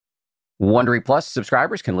Wondery Plus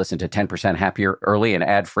subscribers can listen to 10% Happier early and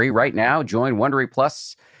ad-free right now. Join Wondery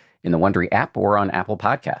Plus in the Wondery app or on Apple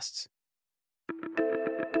Podcasts.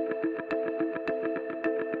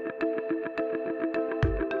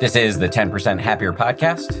 This is the 10% Happier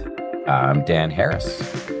podcast. I'm Dan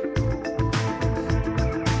Harris.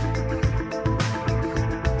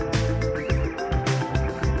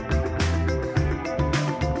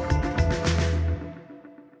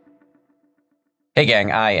 Hey,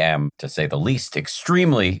 gang, I am, to say the least,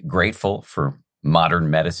 extremely grateful for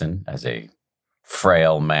modern medicine. As a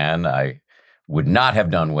frail man, I would not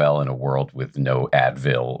have done well in a world with no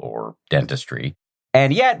Advil or dentistry.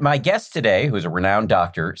 And yet, my guest today, who's a renowned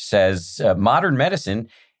doctor, says modern medicine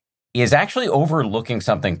is actually overlooking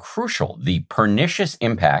something crucial, the pernicious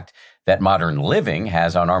impact that modern living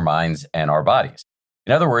has on our minds and our bodies.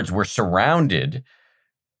 In other words, we're surrounded,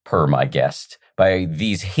 per my guest, by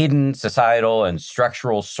these hidden societal and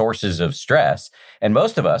structural sources of stress. And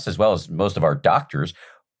most of us, as well as most of our doctors,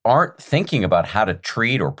 aren't thinking about how to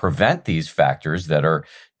treat or prevent these factors that are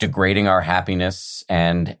degrading our happiness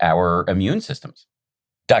and our immune systems.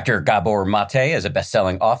 Dr. Gabor Maté is a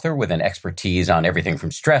best-selling author with an expertise on everything from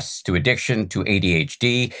stress to addiction to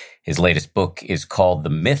ADHD. His latest book is called The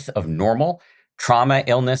Myth of Normal: Trauma,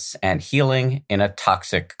 Illness, and Healing in a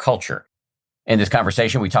Toxic Culture. In this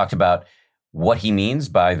conversation, we talked about what he means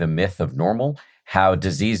by the myth of normal, how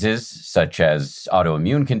diseases such as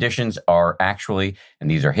autoimmune conditions are actually,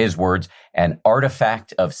 and these are his words, an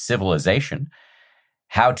artifact of civilization,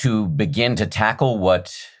 how to begin to tackle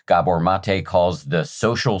what Gabor Maté calls the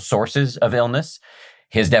social sources of illness,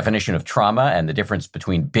 his definition of trauma and the difference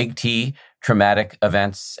between big T traumatic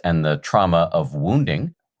events and the trauma of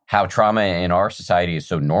wounding, how trauma in our society is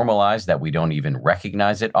so normalized that we don't even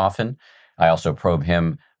recognize it often. I also probe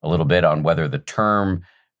him a little bit on whether the term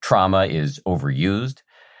trauma is overused,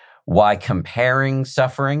 why comparing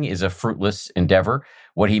suffering is a fruitless endeavor,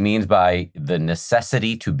 what he means by the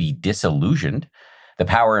necessity to be disillusioned, the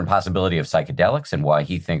power and possibility of psychedelics, and why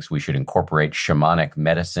he thinks we should incorporate shamanic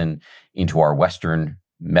medicine into our Western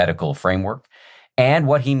medical framework, and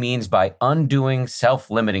what he means by undoing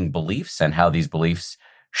self-limiting beliefs and how these beliefs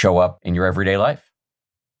show up in your everyday life.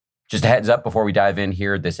 Just a heads up before we dive in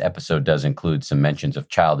here, this episode does include some mentions of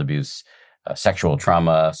child abuse, sexual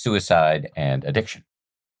trauma, suicide, and addiction.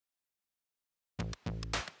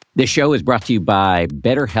 This show is brought to you by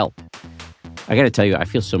BetterHelp. I got to tell you, I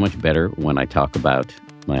feel so much better when I talk about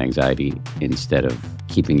my anxiety instead of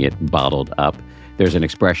keeping it bottled up. There's an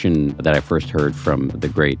expression that I first heard from the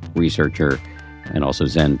great researcher and also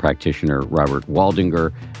Zen practitioner Robert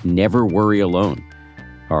Waldinger: never worry alone.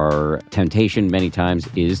 Our temptation many times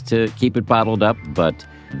is to keep it bottled up, but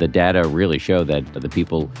the data really show that the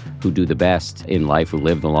people who do the best in life, who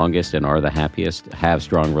live the longest and are the happiest, have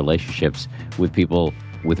strong relationships with people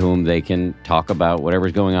with whom they can talk about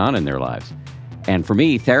whatever's going on in their lives. And for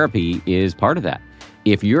me, therapy is part of that.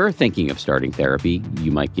 If you're thinking of starting therapy,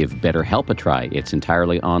 you might give BetterHelp a try. It's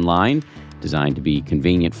entirely online, designed to be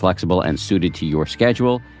convenient, flexible, and suited to your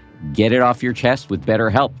schedule. Get it off your chest with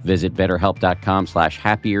BetterHelp. Visit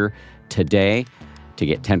BetterHelp.com/happier today to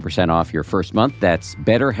get 10% off your first month. That's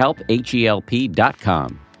BetterHelp,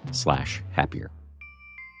 HELP.com/happier.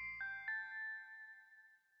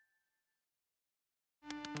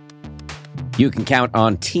 You can count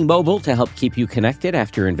on T-Mobile to help keep you connected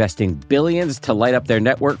after investing billions to light up their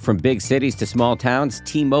network from big cities to small towns.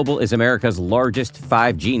 T-Mobile is America's largest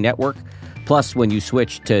 5G network. Plus, when you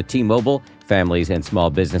switch to T-Mobile, families and small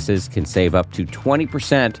businesses can save up to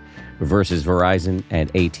 20% versus Verizon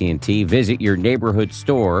and AT&T. Visit your neighborhood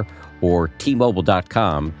store or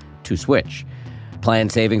T-Mobile.com to switch. Plan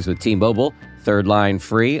savings with T-Mobile. Third line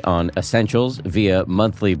free on essentials via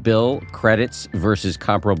monthly bill credits versus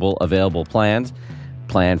comparable available plans.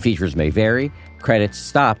 Plan features may vary. Credits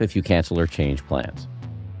stop if you cancel or change plans.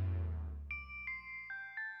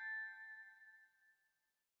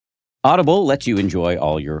 Audible lets you enjoy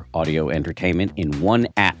all your audio entertainment in one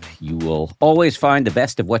app. You will always find the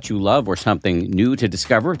best of what you love or something new to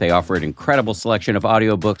discover. They offer an incredible selection of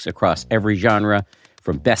audiobooks across every genre,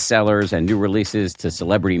 from bestsellers and new releases to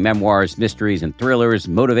celebrity memoirs, mysteries and thrillers,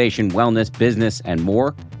 motivation, wellness, business, and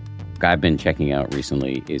more. What I've been checking out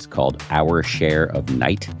recently is called Our Share of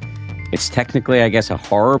Night. It's technically, I guess, a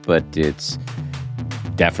horror, but it's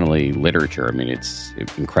definitely literature. I mean, it's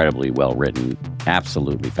incredibly well written,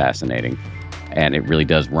 absolutely fascinating, and it really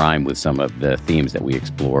does rhyme with some of the themes that we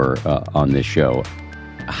explore on this show.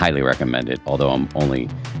 I highly recommend it, although I'm only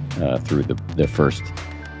through the first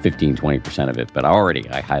 15-20% of it, but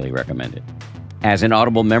I highly recommend it. As an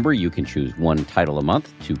Audible member, you can choose one title a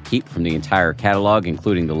month to keep from the entire catalog,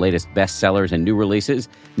 including the latest bestsellers and new releases.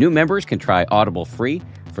 New members can try Audible free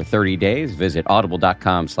for 30 days. Visit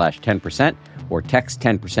audible.com/10% or text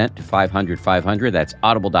 10% to 500-500. That's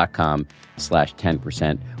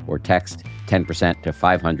audible.com/10% or text 10% to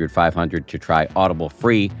 500-500 to try Audible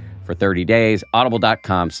free for 30 days.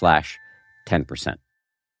 Audible.com/10%.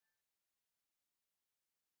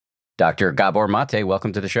 Dr. Gabor Maté,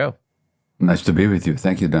 welcome to the show. Nice to be with you.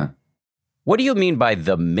 Thank you, Dan. What do you mean by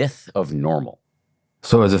the myth of normal?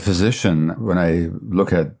 So as a physician, when I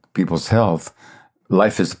look at people's health,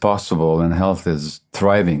 life is possible and health is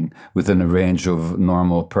thriving within a range of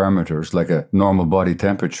normal parameters, like a normal body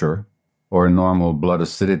temperature or a normal blood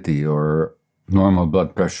acidity or normal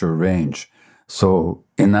blood pressure range. So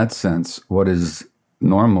in that sense, what is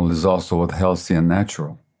normal is also what healthy and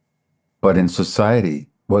natural. But in society,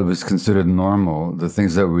 what was considered normal, the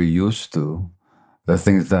things that we're used to, the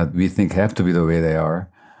things that we think have to be the way they are,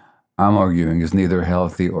 I'm arguing is neither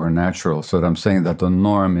healthy or natural. So I'm saying that the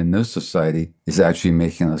norm in this society is actually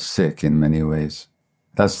making us sick in many ways.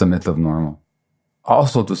 That's the myth of normal.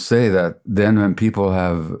 Also to say that then when people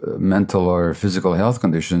have mental or physical health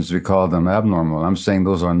conditions, we call them abnormal. I'm saying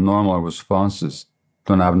those are normal responses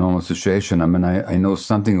to an abnormal situation. I mean, I know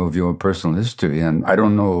something of your personal history, and I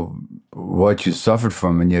don't know what you suffered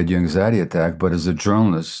from when you had your anxiety attack, but as a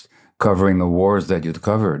journalist covering the wars that you'd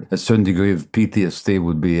covered, a certain degree of PTSD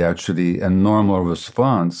would be actually a normal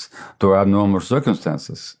response to abnormal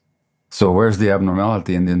circumstances. So where's the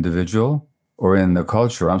abnormality, in the individual or in the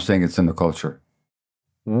culture? I'm saying it's in the culture.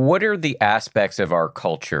 What are the aspects of our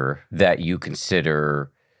culture that you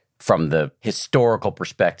consider, from the historical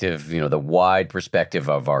perspective, the wide perspective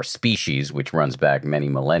of our species, which runs back many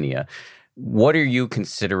millennia, what are you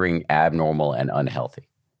considering abnormal and unhealthy?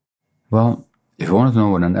 Well, if you want to know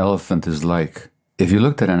what an elephant is like, if you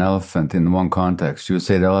looked at an elephant in one context, you would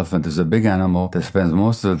say the elephant is a big animal that spends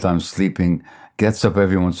most of the time sleeping, gets up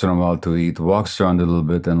every once in a while to eat, walks around a little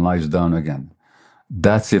bit, and lies down again.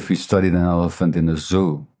 That's if we studied an elephant in a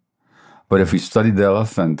zoo. But if we studied the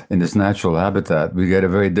elephant in its natural habitat, we get a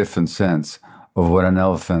very different sense of what an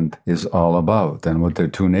elephant is all about and what their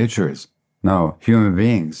true nature is. Now, human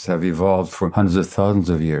beings have evolved for hundreds of thousands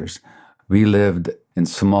of years. We lived in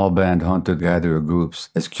small band hunter-gatherer groups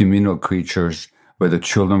as communal creatures where the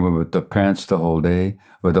children were with the parents the whole day,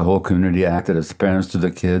 where the whole community acted as parents to the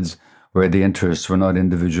kids, where the interests were not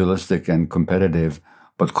individualistic and competitive,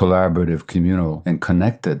 but collaborative, communal, and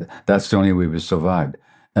connected. That's the only way we survived.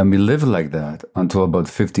 And we lived like that until about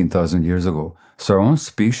 15,000 years ago. So our own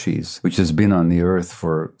species, which has been on the earth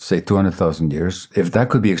for, say, 200,000 years, if that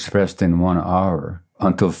could be expressed in 1 hour,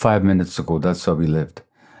 until 5 minutes ago, that's how we lived.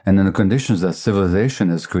 And in the conditions that civilization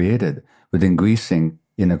has created, with increasing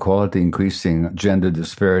inequality, increasing gender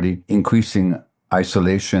disparity, increasing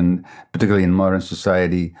isolation, particularly in modern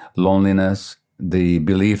society, loneliness, the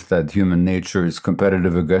belief that human nature is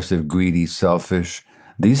competitive, aggressive, greedy, selfish,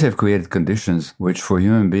 these have created conditions which for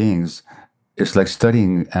human beings, it's like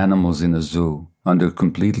studying animals in a zoo under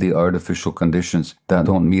completely artificial conditions that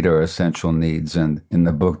don't meet our essential needs. And in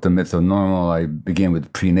the book, The Myth of Normal, I begin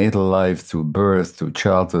with prenatal life, through birth, through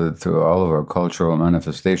childhood, through all of our cultural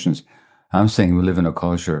manifestations. I'm saying we live in a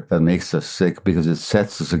culture that makes us sick because it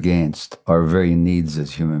sets us against our very needs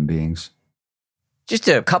as human beings. Just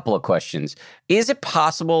a couple of questions. Is it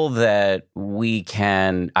possible that we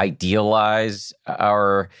can idealize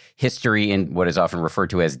our history in what is often referred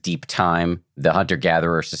to as deep time, the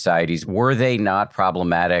hunter-gatherer societies? Were they not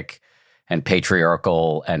problematic and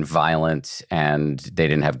patriarchal and violent, and they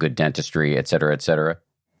didn't have good dentistry, et cetera, et cetera?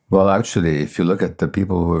 Well, actually, if you look at the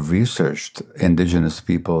people who have researched indigenous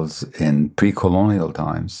peoples in pre-colonial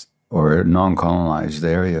times or non-colonized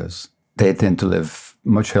areas, they tend to live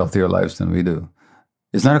much healthier lives than we do.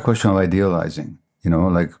 It's not a question of idealizing.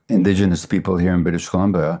 Like indigenous people here in British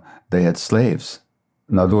Columbia, they had slaves.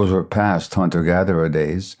 Now, those were past hunter-gatherer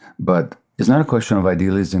days, but it's not a question of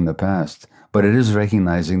idealizing the past, but it is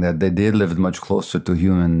recognizing that they did live much closer to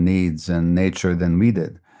human needs and nature than we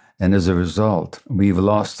did. And as a result, we've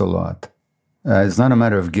lost a lot. It's not a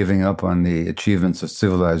matter of giving up on the achievements of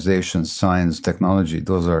civilization, science, technology.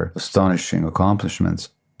 Those are astonishing accomplishments.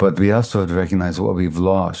 But we also have to recognize what we've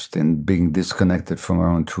lost in being disconnected from our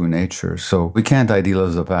own true nature. So we can't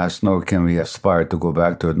idealize the past, nor can we aspire to go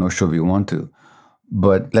back to it, nor should we want to.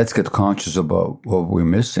 But let's get conscious about what we're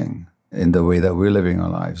missing in the way that we're living our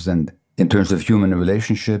lives. And in terms of human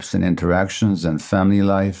relationships and interactions and family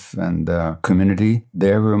life and community,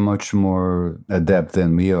 they were much more adept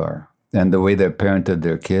than we are. And the way they parented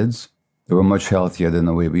their kids, they were much healthier than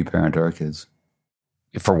the way we parent our kids.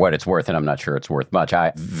 for what it's worth, and I'm not sure it's worth much,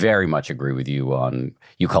 I very much agree with you on,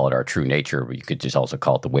 you call it our true nature, but you could just also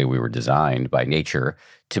call it the way we were designed by nature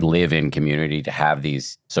to live in community, to have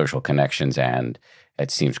these social connections. And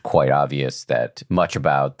it seems quite obvious that much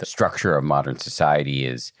about the structure of modern society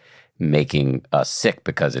is making us sick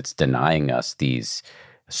because it's denying us these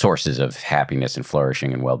sources of happiness and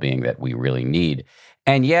flourishing and well-being that we really need.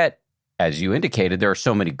 And yet, as you indicated, there are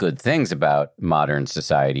so many good things about modern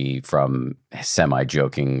society, from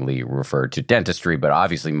semi-jokingly referred to dentistry, but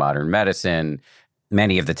obviously modern medicine,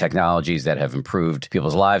 many of the technologies that have improved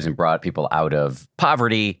people's lives and brought people out of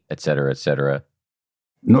poverty, et cetera, et cetera.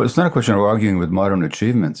 No, it's not a question of arguing with modern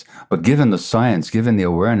achievements, but given the science, given the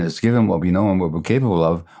awareness, given what we know and what we're capable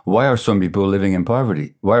of, why are so many people living in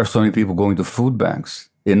poverty? Why are so many people going to food banks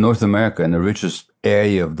in North America, in the richest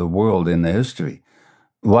area of the world in the history?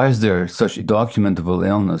 Why is there such documentable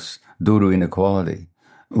illness due to inequality?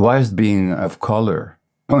 Why is being of color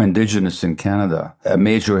or indigenous in Canada a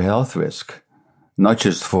major health risk? Not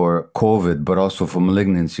just for COVID, but also for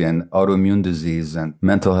malignancy and autoimmune disease and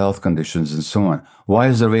mental health conditions and so on. Why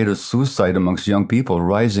is the rate of suicide amongst young people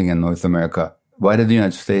rising in North America? Why did the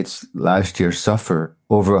United States last year suffer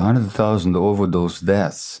over 100,000 overdose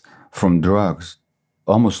deaths from drugs?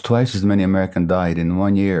 Almost twice as many Americans died in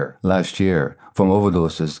 1 year last year from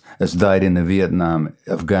overdoses as died in the Vietnam,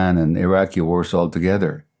 Afghan, and Iraqi wars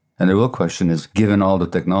altogether. And the real question is, given all the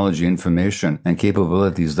technology, information, and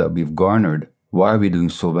capabilities that we've garnered, why are we doing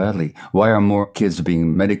so badly? Why are more kids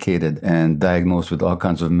being medicated and diagnosed with all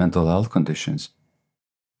kinds of mental health conditions?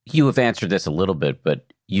 You have answered this a little bit,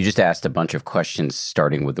 but you just asked a bunch of questions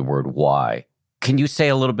starting with the word why. Can you say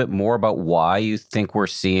a little bit more about why you think we're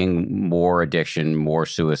seeing more addiction, more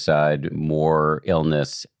suicide, more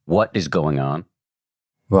illness? What is going on?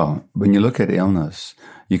 Well, when you look at illness,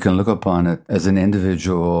 you can look upon it as an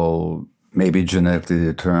individual, maybe genetically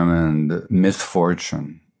determined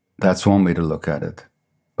misfortune. That's one way to look at it.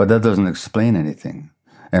 But that doesn't explain anything.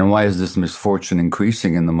 And why is this misfortune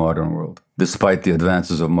increasing in the modern world, despite the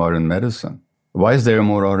advances of modern medicine? Why is there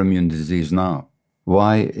more autoimmune disease now?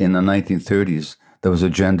 Why in the 1930s there was a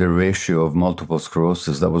gender ratio of multiple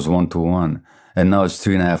sclerosis that was 1-to-1, and now it's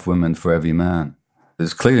 3.5 women for every man?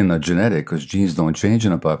 It's clearly not genetic because genes don't change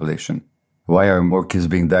in a population. Why are more kids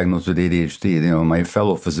being diagnosed with ADHD? My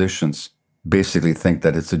fellow physicians basically think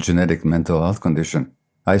that it's a genetic mental health condition.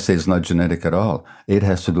 I say it's not genetic at all. It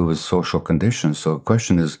has to do with social conditions. So the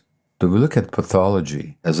question is, do we look at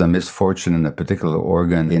pathology as a misfortune in a particular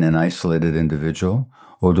organ in an isolated individual,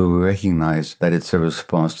 or do we recognize that it's a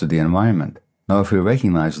response to the environment? Now, if we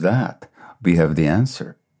recognize that, we have the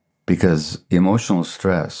answer. Because emotional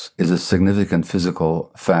stress is a significant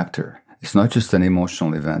physical factor. It's not just an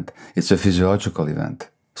emotional event, it's a physiological event.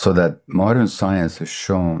 So that modern science has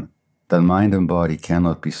shown that mind and body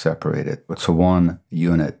cannot be separated. It's one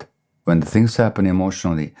unit. When things happen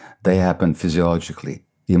emotionally, they happen physiologically.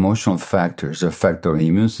 The emotional factors affect our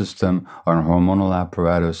immune system, our hormonal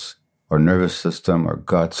apparatus, our nervous system, our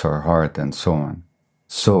guts, our heart, and so on.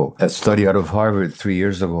 So, a study out of Harvard 3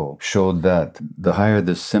 years ago showed that the higher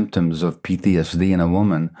the symptoms of PTSD in a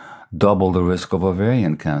woman, double the risk of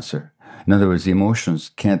ovarian cancer. In other words,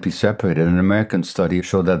 emotions can't be separated. An American study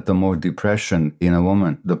showed that the more depression in a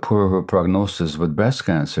woman, the poorer her prognosis with breast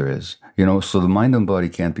cancer is. So the mind and body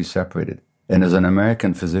can't be separated. And as an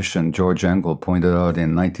American physician, George Engel, pointed out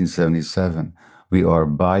in 1977, we are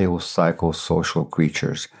biopsychosocial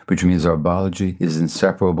creatures, which means our biology is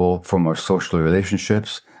inseparable from our social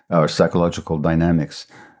relationships, our psychological dynamics.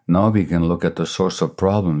 Now we can look at the source of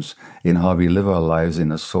problems in how we live our lives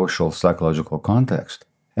in a social, psychological context.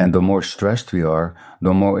 And the more stressed we are,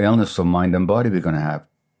 the more illness of mind and body we're going to have.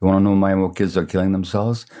 You want to know why more kids are killing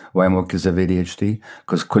themselves? Why more kids have ADHD?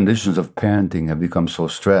 Because conditions of parenting have become so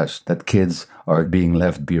stressed that kids are being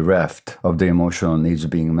left bereft of their emotional needs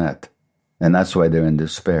being met. And that's why they're in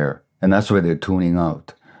despair. And that's why they're tuning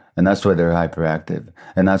out. And that's why they're hyperactive.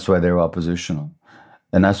 And that's why they're oppositional.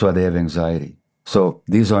 And that's why they have anxiety. So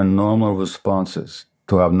these are normal responses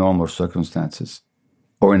to abnormal circumstances.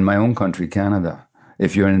 Or in my own country, Canada,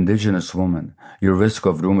 if you're an indigenous woman, your risk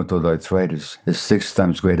of rheumatoid arthritis is 6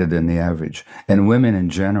 times greater than the average. And women in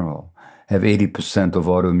general have 80% of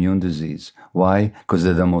autoimmune disease. Why? Because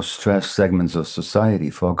they're the most stressed segments of society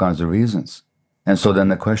for all kinds of reasons. And so then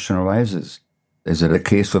the question arises, is it a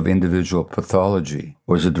case of individual pathology,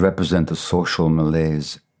 or does it represent a social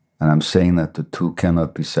malaise? And I'm saying that the two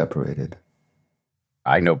cannot be separated.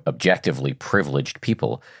 I know objectively privileged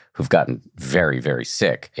people who've gotten very, very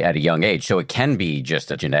sick at a young age. So it can be just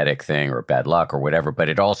a genetic thing or bad luck or whatever, but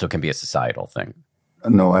it also can be a societal thing.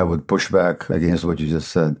 No, I would push back against what you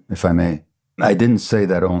just said, if I may. I didn't say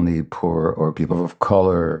that only poor or people of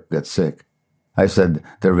color get sick. I said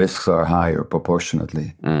the risks are higher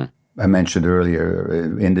proportionately. I mentioned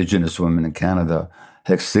earlier, indigenous women in Canada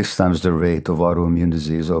have 6 times the rate of autoimmune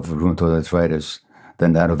disease of rheumatoid arthritis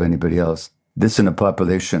than that of anybody else. This in a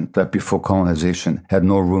population that before colonization had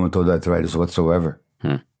no rheumatoid arthritis whatsoever.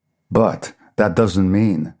 But that doesn't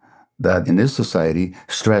mean that in this society,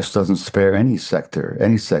 stress doesn't spare any sector,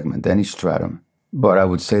 any segment, any stratum. But I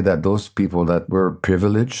would say that those people that were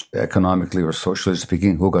privileged, economically or socially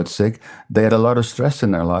speaking, who got sick, they had a lot of stress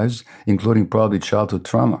in their lives, including probably childhood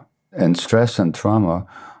trauma. And stress and trauma,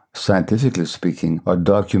 scientifically speaking, are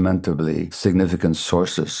documentably significant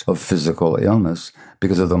sources of physical illness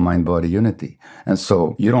because of the mind-body unity. And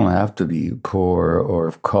so you don't have to be poor or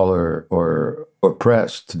of color or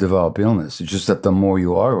oppressed to develop illness. It's just that the more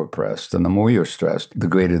you are oppressed and the more you're stressed, the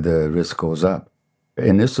greater the risk goes up.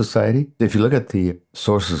 In this society, if you look at the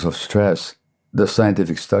sources of stress, the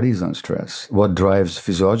scientific studies on stress, what drives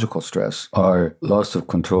physiological stress are loss of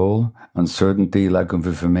control, uncertainty, lack of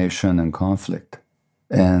information, and conflict.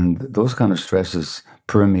 And those kind of stresses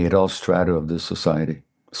permeate all strata of this society.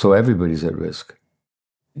 So everybody's at risk.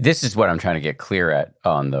 This is what I'm trying to get clear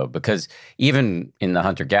on, though, because even in the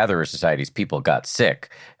hunter-gatherer societies, people got sick.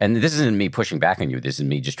 And this isn't me pushing back on you. This is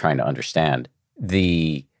me just trying to understand.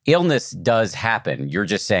 The illness does happen. You're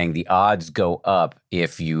just saying the odds go up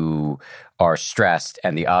if you are stressed,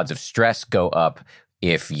 and the odds of stress go up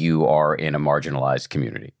if you are in a marginalized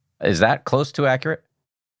community. Is that close to accurate?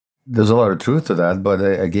 There's a lot of truth to that. But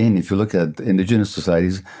again, if you look at indigenous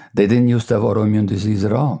societies, they didn't used to have autoimmune disease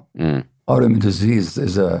at all. Autoimmune disease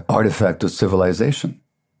is an artifact of civilization.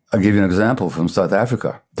 I'll give you an example from South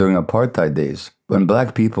Africa. During apartheid days, when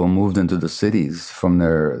black people moved into the cities from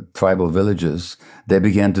their tribal villages, they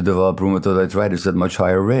began to develop rheumatoid arthritis at much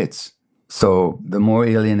higher rates. So the more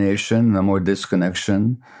alienation, the more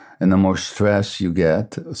disconnection, and the more stress you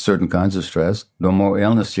get, certain kinds of stress, the more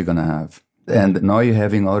illness you're going to have. And now you're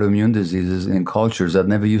having autoimmune diseases in cultures that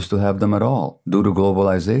never used to have them at all due to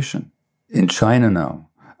globalization. In China now,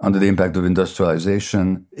 under the impact of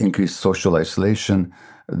industrialization, increased social isolation,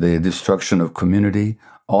 the destruction of community,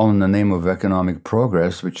 all in the name of economic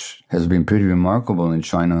progress, which has been pretty remarkable in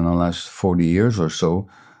China in the last 40 years or so.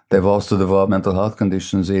 They've also developed mental health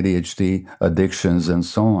conditions, ADHD, addictions, and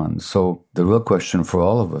so on. So the real question for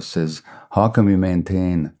all of us is, how can we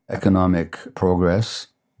maintain economic progress,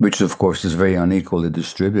 which of course is very unequally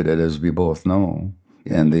distributed, as we both know,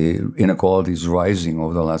 and the inequality is rising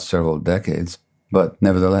over the last several decades. But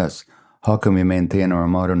nevertheless, how can we maintain our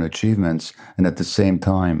modern achievements and at the same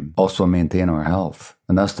time also maintain our health?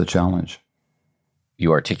 And that's the challenge.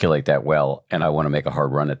 You articulate that well, and I want to make a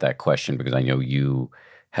hard run at that question because I know you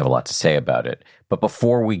have a lot to say about it. But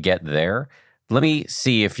before we get there, let me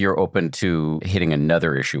see if you're open to hitting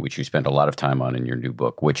another issue, which you spent a lot of time on in your new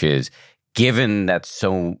book, which is, given that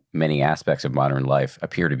so many aspects of modern life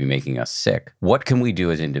appear to be making us sick, what can we do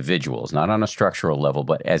as individuals, not on a structural level,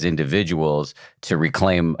 but as individuals to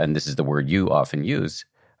reclaim, and this is the word you often use,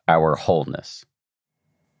 our wholeness?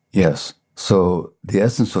 Yes. So the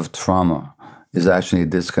essence of trauma is actually a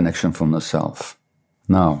disconnection from the self.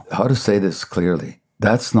 Now, how to say this clearly?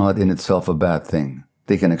 That's not in itself a bad thing.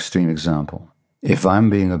 Take an extreme example. If I'm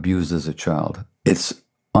being abused as a child, it's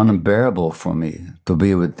unbearable for me to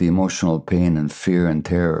be with the emotional pain and fear and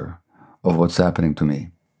terror of what's happening to me.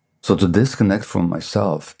 So to disconnect from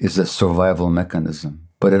myself is a survival mechanism.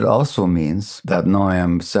 But it also means that now I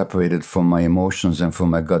am separated from my emotions and from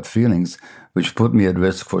my gut feelings, which put me at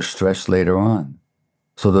risk for stress later on.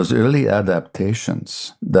 So those early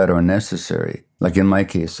adaptations that are necessary, like in my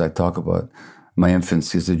case, I talk about my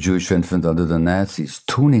infancy as a Jewish infant under the Nazis,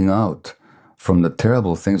 tuning out from the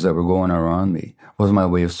terrible things that were going around me was my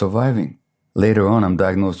way of surviving. Later on, I'm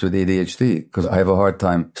diagnosed with ADHD because I have a hard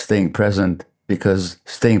time staying present because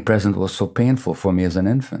staying present was so painful for me as an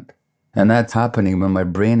infant. And that's happening when my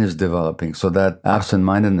brain is developing. So that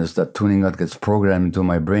absent-mindedness, that tuning out gets programmed into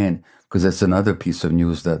my brain, because that's another piece of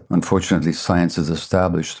news that unfortunately science has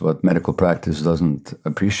established, what medical practice doesn't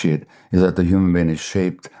appreciate, is that the human brain is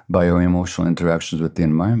shaped by our emotional interactions with the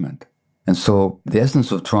environment. And so the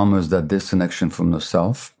essence of trauma is that disconnection from the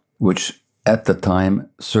self, which at the time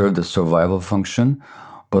served a survival function,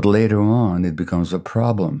 but later on it becomes a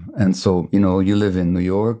problem. And so, you live in New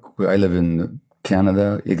York, where I live in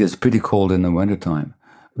Canada, it gets pretty cold in the wintertime.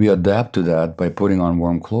 We adapt to that by putting on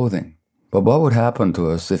warm clothing. But what would happen to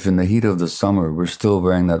us if in the heat of the summer we're still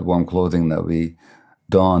wearing that warm clothing that we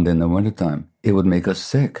donned in the wintertime? It would make us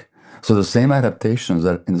sick. So the same adaptations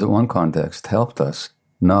that in the one context helped us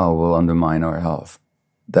now will undermine our health.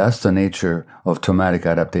 That's the nature of traumatic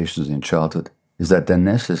adaptations in childhood, is that they're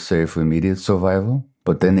necessary for immediate survival,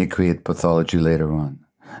 but then they create pathology later on.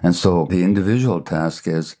 And so the individual task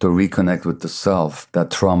is to reconnect with the self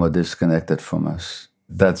that trauma disconnected from us.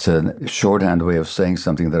 That's a shorthand way of saying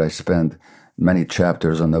something that I spend many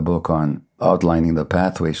chapters in the book on, outlining the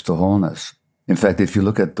pathways to wholeness. In fact, if you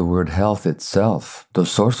look at the word health itself, the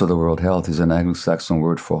source of the word health is an Anglo-Saxon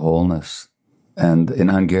word for wholeness. And in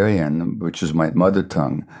Hungarian, which is my mother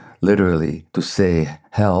tongue, literally to say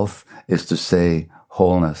health is to say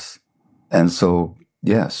wholeness. And so,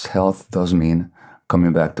 yes, health does mean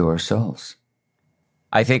coming back to ourselves.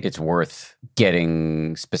 I think it's worth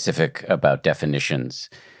getting specific about definitions.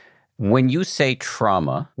 When you say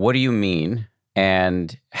trauma, what do you mean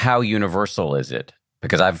and how universal is it?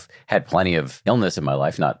 Because I've had plenty of illness in my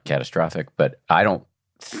life, not catastrophic, but I don't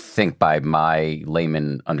think by my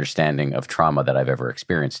layman understanding of trauma that I've ever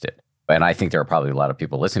experienced it. And I think there are probably a lot of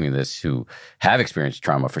people listening to this who have experienced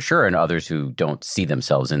trauma for sure, and others who don't see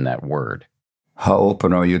themselves in that word. How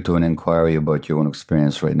open are you to an inquiry about your own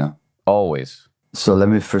experience right now? Always. So let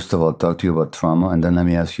me first of all talk to you about trauma, and then let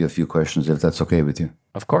me ask you a few questions if that's okay with you.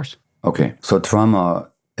 Of course. Okay. So trauma,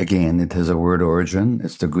 again, it has a word origin.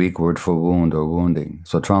 It's the Greek word for wound or wounding.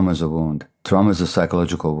 So trauma is a wound. Trauma is a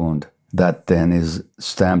psychological wound that then is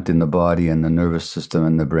stamped in the body and the nervous system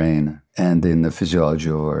and the brain and in the physiology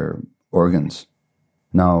of our organs.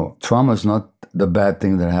 Now, trauma is not the bad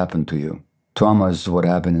thing that happened to you. Trauma is what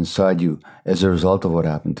happened inside you as a result of what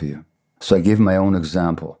happened to you. So I give my own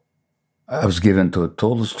example. I was given to a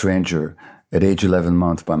total stranger at age 11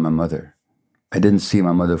 months by my mother. I didn't see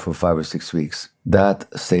my mother for 5 or 6 weeks. That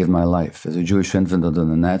saved my life. As a Jewish infant under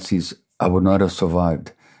the Nazis, I would not have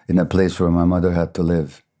survived in a place where my mother had to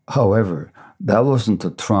live. However, that wasn't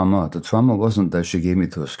the trauma. The trauma wasn't that she gave me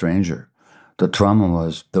to a stranger. The trauma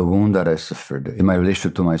was the wound that I suffered in my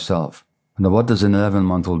relationship to myself. Now, what does an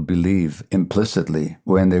 11-month-old believe implicitly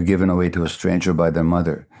when they're given away to a stranger by their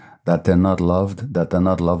mother? That they're not loved, that they're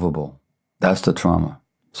not lovable. That's the trauma.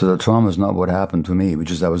 So the trauma is not what happened to me, which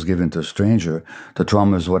is I was given to a stranger. The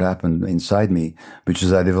trauma is what happened inside me, which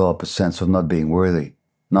is I developed a sense of not being worthy.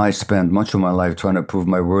 Now I spend much of my life trying to prove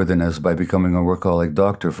my worthiness by becoming a workaholic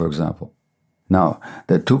doctor, for example. Now,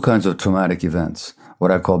 there are two kinds of traumatic events.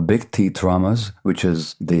 What I call big T traumas, which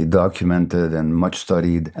is the documented and much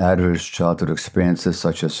studied adverse childhood experiences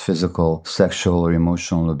such as physical, sexual, or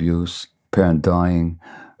emotional abuse, parent dying,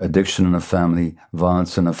 addiction in a family,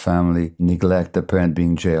 violence in a family, neglect, a parent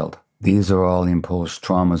being jailed. These are all imposed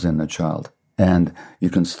traumas in the child. And you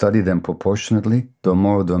can study them proportionately. The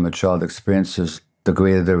more of them a child experiences, the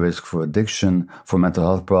greater the risk for addiction, for mental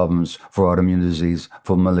health problems, for autoimmune disease,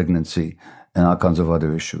 for malignancy, and all kinds of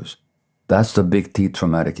other issues. That's the big T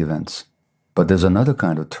traumatic events. But there's another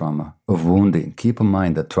kind of trauma, of wounding. Keep in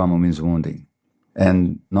mind that trauma means wounding.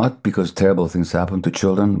 And not because terrible things happen to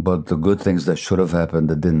children, but the good things that should have happened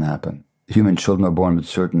that didn't happen. Human children are born with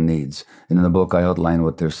certain needs, and in the book I outline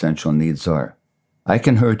what their essential needs are. I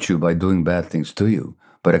can hurt you by doing bad things to you,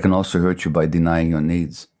 but I can also hurt you by denying your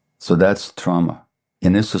needs. So that's trauma.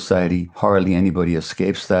 In this society, hardly anybody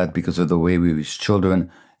escapes that because of the way we raise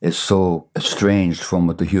children is so estranged from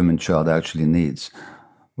what the human child actually needs.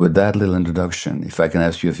 With that little introduction, if I can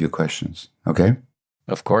ask you a few questions, okay?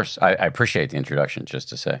 Of course. I appreciate the introduction, just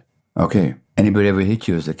to say. Okay. Anybody ever hit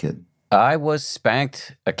you as a kid? I was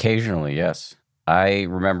spanked occasionally, yes. I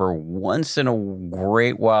remember once in a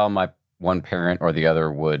great while, my one parent or the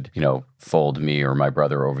other would, fold me or my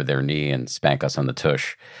brother over their knee and spank us on the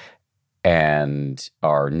tush. And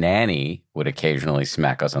our nanny would occasionally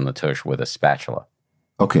smack us on the tush with a spatula.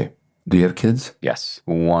 Okay. Do you have kids? Yes.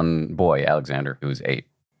 One boy, Alexander, who's 8.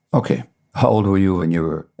 Okay. How old were you when you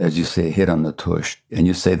were, as you say, hit on the tush? And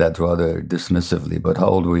you say that rather dismissively, but how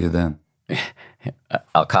old were you then?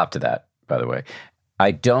 I'll cop to that, by the way.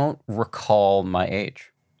 I don't recall my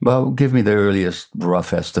age. Well, give me the earliest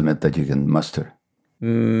rough estimate that you can muster.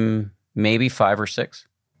 Maybe 5 or 6.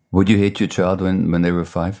 Would you hit your child when they were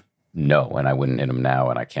 5? No, and I wouldn't hit him now,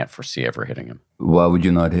 and I can't foresee ever hitting him. Why would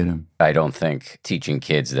you not hit him? I don't think teaching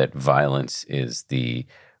kids that violence is the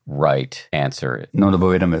right answer. No, but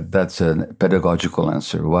wait a minute. That's a pedagogical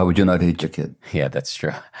answer. Why would you not hit your kid? Yeah, that's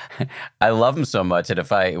true. I love him so much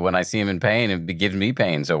that when I see him in pain, it gives me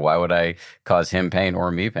pain. So why would I cause him pain or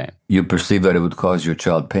me pain? You perceive that it would cause your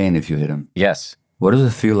child pain if you hit him? Yes. What does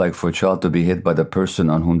it feel like for a child to be hit by the person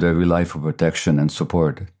on whom they rely for protection and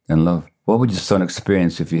support and love? What would your son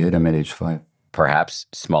experience if you hit him at age 5? Perhaps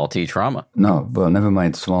small T trauma. No, well, never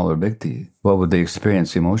mind small or big T. What would they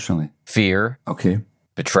experience emotionally? Fear. Okay.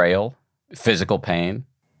 Betrayal. Physical pain.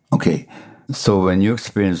 Okay. So when you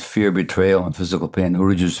experienced fear, betrayal, and physical pain, who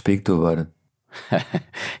did you speak to about it?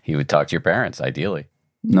 You would talk to your parents, ideally.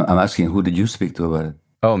 No, I'm asking, who did you speak to about it?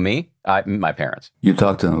 Oh, me? My parents. You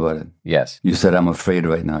talked to them about it. Yes. You said, I'm afraid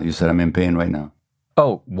right now. You said, I'm in pain right now.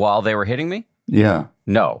 Oh, while they were hitting me? Yeah.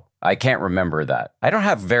 No, I can't remember that. I don't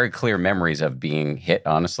have very clear memories of being hit,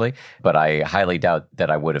 honestly, but I highly doubt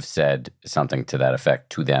that I would have said something to that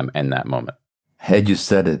effect to them in that moment. Had you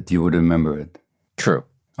said it, you would remember it. True.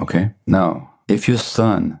 Okay. Now, if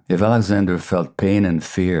Alexander felt pain and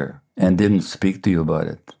fear and didn't speak to you about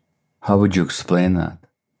it, how would you explain that?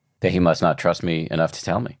 That he must not trust me enough to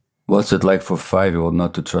tell me. What's it like for a 5-year-old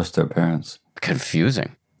not to trust their parents?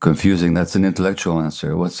 Confusing. Confusing, that's an intellectual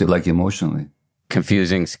answer. What's it like emotionally?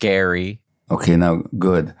 Confusing, scary. Okay, now,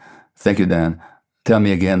 good. Thank you, Dan. Tell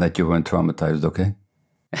me again that you weren't traumatized, okay?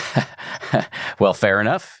 Well, fair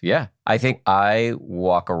enough. Yeah. I think I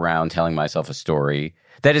walk around telling myself a story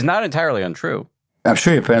that is not entirely untrue. I'm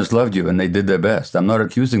sure your parents loved you and they did their best. I'm not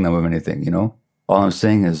accusing them of anything, you know? All I'm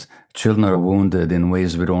saying is children are wounded in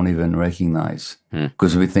ways we don't even recognize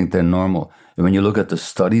because we think they're normal. And when you look at the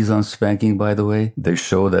studies on spanking, by the way, they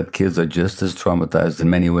show that kids are just as traumatized in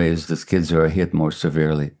many ways as kids who are hit more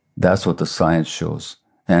severely. That's what the science shows.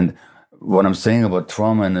 And what I'm saying about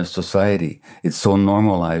trauma in this society, it's so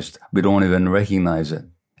normalized, we don't even recognize it.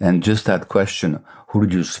 And just that question, who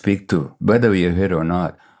did you speak to? Whether you're hit or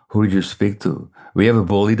not, who did you speak to? Were you ever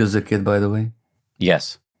bullied as a kid, by the way?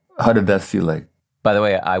 Yes. How did that feel like? By the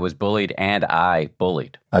way, I was bullied and I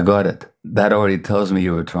bullied. I got it. That already tells me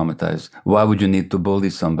you were traumatized. Why would you need to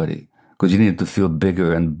bully somebody? Because you needed to feel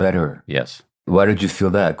bigger and better. Yes. Why did you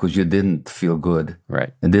feel that? Because you didn't feel good.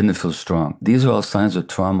 Right. And didn't feel strong. These are all signs of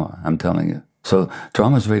trauma, I'm telling you. So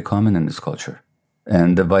trauma is very common in this culture.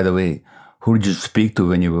 And by the way, who did you speak to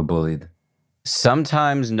when you were bullied?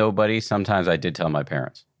 Sometimes nobody. Sometimes I did tell my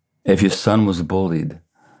parents. If your son was bullied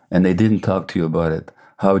and they didn't talk to you about it,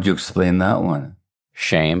 how would you explain that one?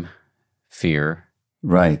 Shame, fear.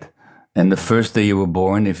 Right. And the first day you were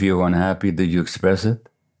born, if you were unhappy, did you express it?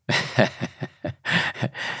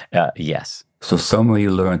 Yes. So somewhere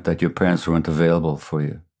you learned that your parents weren't available for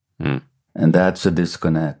you. And that's a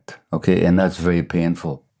disconnect, okay? And that's very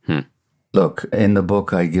painful. Look, in the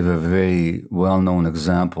book, I give a very well-known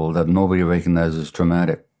example that nobody recognizes as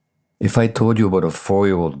traumatic. If I told you about a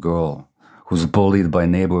 4-year-old girl who's bullied by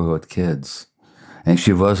neighborhood kids, and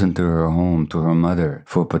she runs into her home to her mother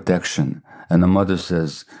for protection, and the mother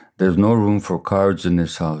says, there's no room for cowards in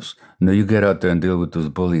this house. No, you get out there and deal with those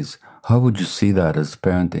bullies. How would you see that as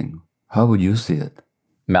parenting? How would you see it?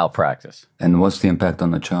 Malpractice. And what's the impact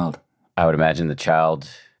on the child? I would imagine the child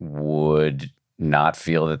would not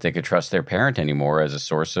feel that they could trust their parent anymore as a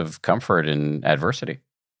source of comfort in adversity.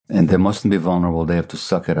 And they mustn't be vulnerable. They have to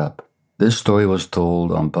suck it up. This story was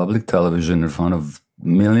told on public television in front of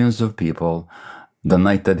millions of people the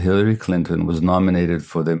night that Hillary Clinton was nominated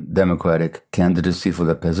for the Democratic candidacy for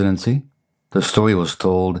the presidency. The story was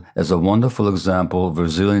told as a wonderful example of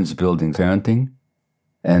resilience building parenting,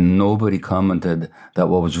 and nobody commented that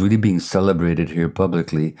what was really being celebrated here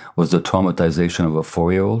publicly was the traumatization of a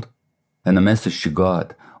 4-year-old. And the message she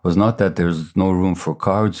got was not that there's no room for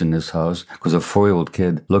cowards in this house, because a 4-year-old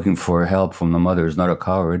kid looking for help from the mother is not a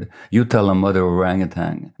coward. You tell a mother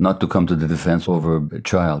orangutan not to come to the defense over a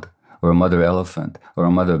child, or a mother elephant, or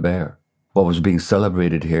a mother bear. What was being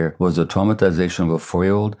celebrated here was the traumatization of a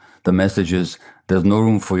 4-year-old. The message is, there's no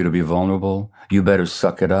room for you to be vulnerable. You better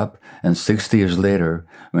suck it up. And 60 years later,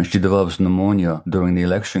 when she develops pneumonia during the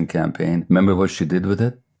election campaign, remember what she did with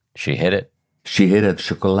it? She hid it. She hid it.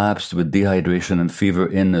 She collapsed with dehydration and fever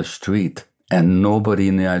in the street. And nobody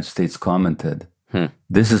in the United States commented.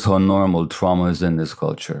 This is how normal trauma is in this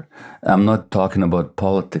culture. I'm not talking about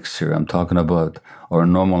politics here. I'm talking about our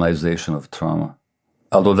normalization of trauma.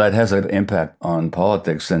 Although that has an impact on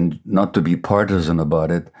politics, and not to be partisan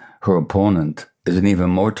about it, her opponent is an even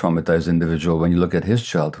more traumatized individual when you look at his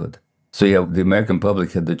childhood. So yeah, the American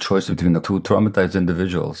public had the choice between the two traumatized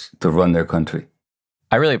individuals to run their country.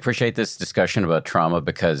 I really appreciate this discussion about trauma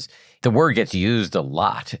because the word gets used a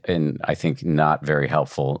lot in, I think, not very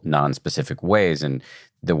helpful, non-specific ways. And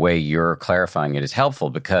the way you're clarifying it is helpful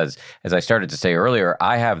because, as I started to say earlier,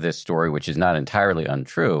 I have this story, which is not entirely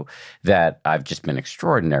untrue, that I've just been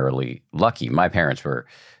extraordinarily lucky. My parents were,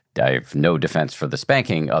 I have no defense for the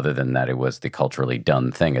spanking other than that it was the culturally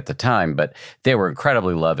done thing at the time, but they were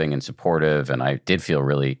incredibly loving and supportive, and I did feel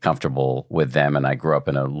really comfortable with them, and I grew up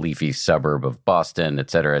in a leafy suburb of Boston,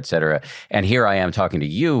 et cetera, et cetera. And here I am talking to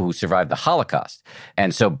you who survived the Holocaust.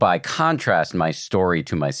 And so by contrast, my story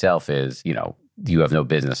to myself is, you have no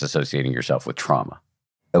business associating yourself with trauma.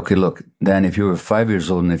 Okay, look, Dan, if you were 5 years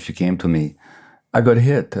old and if you came to me, I got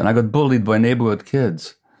hit and I got bullied by neighborhood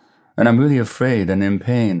kids. And I'm really afraid and in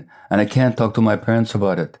pain, and I can't talk to my parents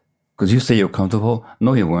about it. Because you say you're comfortable.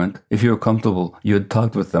 No, you weren't. If you were comfortable, you had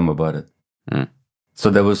talked with them about it. Mm. So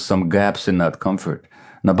there was some gaps in that comfort.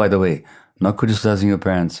 Now, by the way, not criticizing your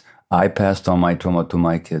parents. I passed on my trauma to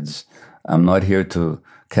my kids. I'm not here to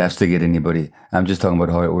castigate anybody. I'm just talking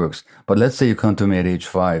about how it works. But let's say you come to me at age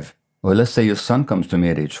 5, or let's say your son comes to me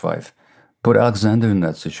at age 5. Put Alexander in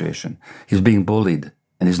that situation. He's being bullied,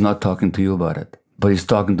 and he's not talking to you about it, but he's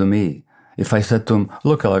talking to me. If I said to him,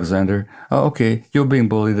 look, Alexander, okay, you're being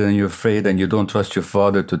bullied and you're afraid and you don't trust your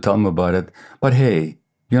father to tell him about it, but hey,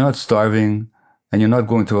 you're not starving and you're not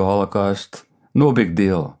going through a Holocaust. No big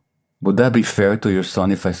deal. Would that be fair to your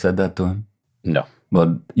son if I said that to him? No.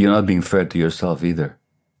 But you're not being fair to yourself either.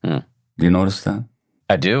 Mm. Do you notice that?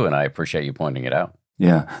 I do, and I appreciate you pointing it out.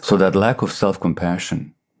 Yeah. So that lack of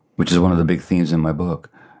self-compassion, which is one of the big themes in my book,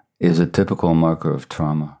 is a typical marker of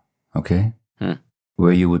trauma. Okay?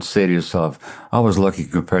 Where you would say to yourself, I was lucky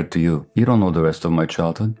compared to you. You don't know the rest of my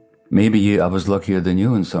childhood. Maybe I was luckier than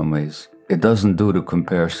you in some ways. It doesn't do to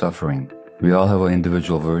compare suffering. We all have our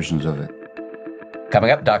individual versions of it. Coming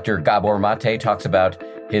up, Dr. Gabor Maté talks about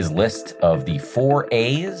his list of the 4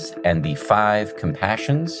 A's and the 5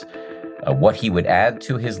 compassions, what he would add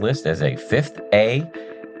to his list as a 5th A,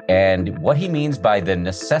 and what he means by the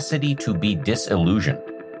necessity to be disillusioned.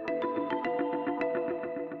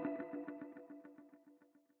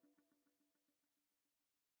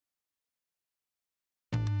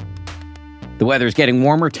 The weather's getting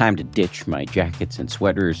warmer. Time to ditch my jackets and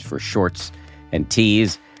sweaters for shorts and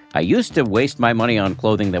tees. I used to waste my money on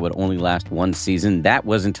clothing that would only last one season. That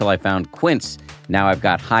was until I found Quince. Now I've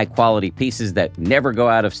got high-quality pieces that never go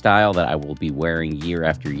out of style that I will be wearing year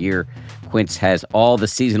after year. Quince has all the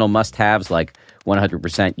seasonal must-haves like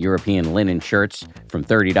 100% European linen shirts from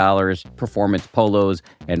 $30, performance polos,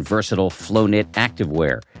 and versatile flow-knit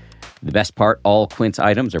activewear. The best part, all Quince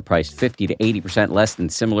items are priced 50 to 80% less than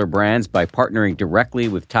similar brands. By partnering directly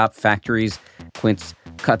with top factories, Quince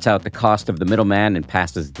cuts out the cost of the middleman and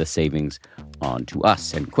passes the savings on to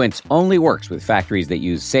us. And Quince only works with factories that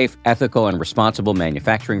use safe, ethical, and responsible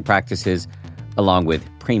manufacturing practices, along with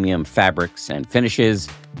premium fabrics and finishes.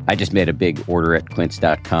 I just made a big order at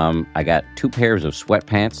quince.com. I got 2 pairs of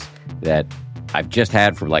sweatpants that I've just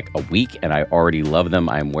had for like a week, and I already love them.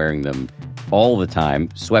 I'm wearing them all the time.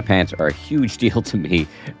 Sweatpants are a huge deal to me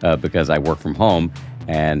because I work from home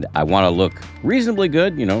and I want to look reasonably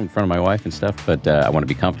good, in front of my wife and stuff, but I want to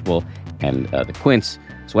be comfortable. And the Quince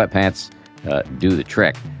sweatpants do the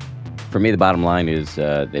trick. For me, the bottom line is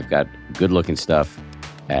they've got good looking stuff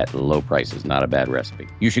at low prices. Not a bad recipe.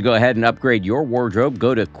 You should go ahead and upgrade your wardrobe.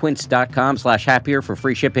 Go to quince.com/happier for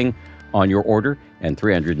free shipping on your order and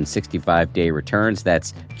 365-day returns.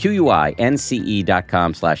 That's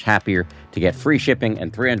QUINCE.com/happier to get free shipping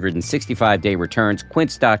and 365-day returns.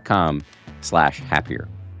 Quince.com/happier.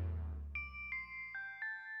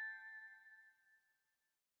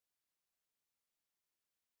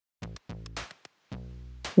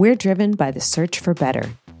 We're driven by the search for better.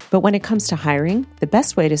 But when it comes to hiring, the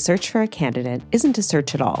best way to search for a candidate isn't to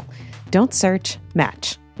search at all. Don't search,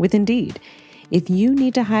 match with Indeed. If you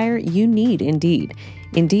need to hire, you need Indeed.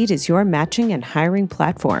 Indeed is your matching and hiring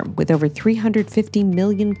platform with over 350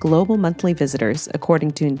 million global monthly visitors,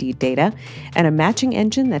 according to Indeed data, and a matching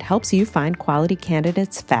engine that helps you find quality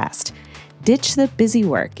candidates fast. Ditch the busy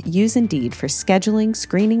work. Use Indeed for scheduling,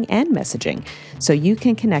 screening, and messaging so you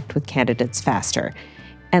can connect with candidates faster.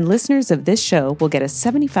 And listeners of this show will get a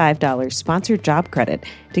 $75 sponsored job credit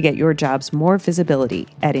to get your jobs more visibility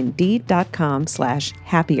at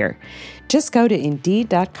Indeed.com/happier. Just go to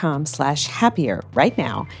Indeed.com/happier right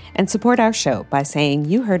now and support our show by saying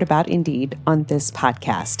you heard about Indeed on this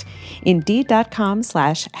podcast.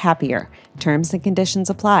 Indeed.com/happier. Terms and conditions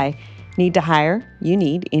apply. Need to hire? You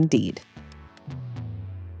need Indeed.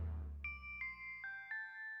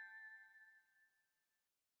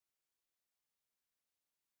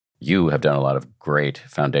 You have done a lot of great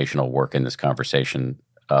foundational work in this conversation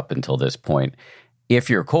up until this point. If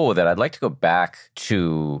you're cool with it, I'd like to go back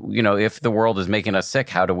to, if the world is making us sick,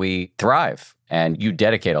 how do we thrive? And you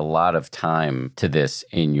dedicate a lot of time to this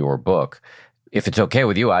in your book. If it's okay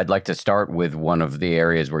with you, I'd like to start with one of the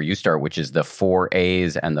areas where you start, which is the 4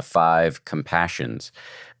 A's and the 5 compassions.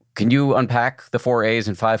 Can you unpack the 4 A's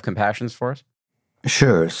and 5 compassions for us?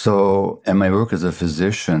 Sure. So, in my work as a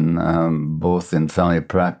physician, both in family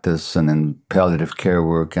practice and in palliative care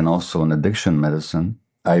work and also in addiction medicine,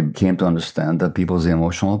 I came to understand that people's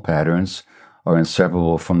emotional patterns are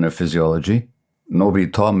inseparable from their physiology. Nobody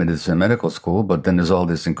taught me this in medical school, but then there's all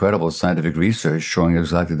this incredible scientific research showing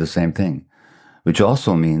exactly the same thing, which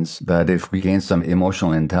also means that if we gain some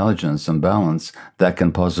emotional intelligence and balance, that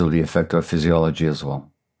can positively affect our physiology as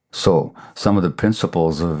well. So some of the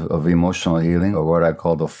principles of emotional healing are what I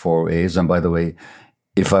call the 4 A's. And by the way,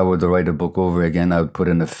 if I were to write a book over again, I would put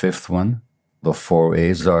in the fifth one. The 4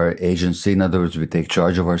 A's are agency. In other words, we take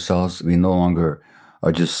charge of ourselves. We no longer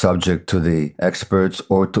are just subject to the experts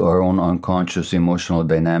or to our own unconscious emotional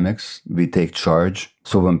dynamics. We take charge.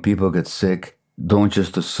 So when people get sick, don't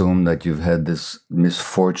just assume that you've had this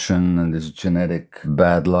misfortune and this genetic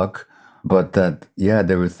bad luck, but that, yeah,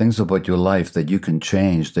 there are things about your life that you can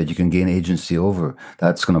change, that you can gain agency over.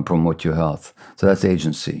 That's going to promote your health. So that's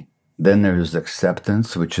agency. Then there's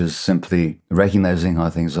acceptance, which is simply recognizing how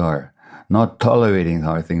things are, not tolerating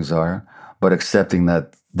how things are, but accepting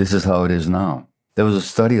that this is how it is now. There was a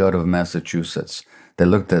study out of Massachusetts that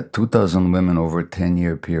looked at 2,000 women over a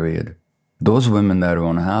 10-year period. Those women that are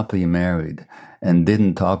unhappily married and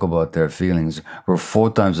didn't talk about their feelings were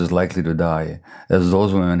 4 times as likely to die as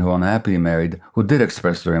those women who are unhappily married who did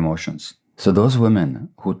express their emotions. So those women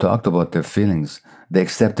who talked about their feelings, they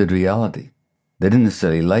accepted reality. They didn't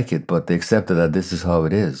necessarily like it, but they accepted that this is how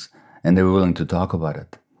it is, and they were willing to talk about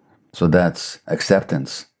it. So that's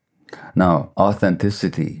acceptance. Now,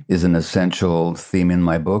 authenticity is an essential theme in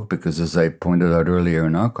my book because, as I pointed out earlier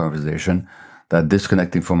in our conversation, that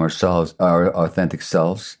disconnecting from ourselves, our authentic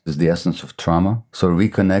selves, is the essence of trauma. So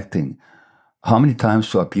reconnecting. How many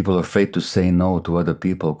times are people afraid to say no to other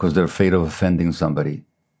people because they're afraid of offending somebody?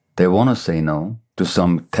 They want to say no to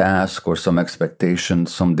some task or some expectation,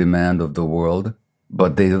 some demand of the world,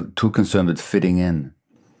 but they're too concerned with fitting in.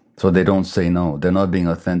 So they don't say no. They're not being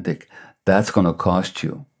authentic. That's going to cost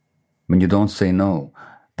you. When you don't say no,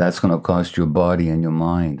 that's going to cost your body and your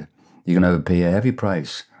mind. You're going to have to pay a heavy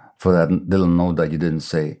price for that little no that you didn't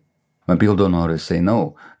say. When people don't know how to say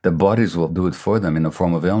no, their bodies will do it for them in the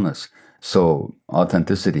form of illness. So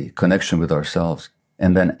authenticity, connection with ourselves,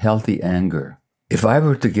 and then healthy anger. If I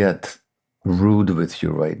were to get rude with you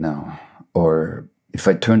right now, or if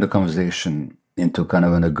I turn the conversation into kind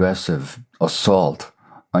of an aggressive assault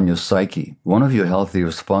on your psyche, one of your healthy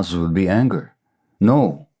responses would be anger.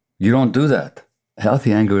 No, you don't do that.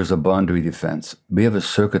 Healthy anger is a boundary defense. We have a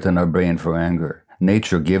circuit in our brain for anger.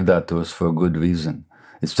 Nature gave that to us for a good reason.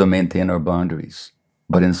 It's to maintain our boundaries.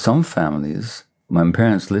 But in some families, my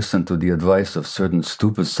parents listen to the advice of certain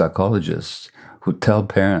stupid psychologists who tell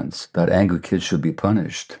parents that angry kids should be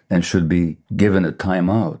punished and should be given a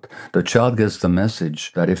timeout. The child gets the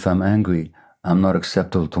message that if I'm angry, I'm not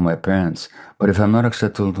acceptable to my parents. But if I'm not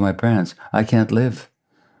acceptable to my parents, I can't live.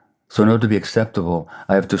 So in order to be acceptable,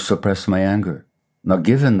 I have to suppress my anger. Now,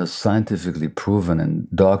 given the scientifically proven and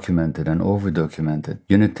documented and over-documented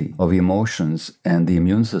unity of emotions and the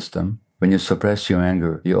immune system, when you suppress your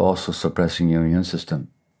anger, you're also suppressing your immune system.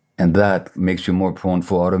 And that makes you more prone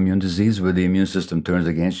for autoimmune disease where the immune system turns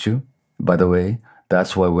against you. By the way,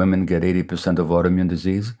 that's why women get 80% of autoimmune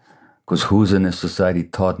disease. Because who's in this society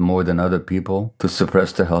taught more than other people to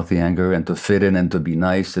suppress their healthy anger and to fit in and to be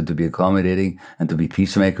nice and to be accommodating and to be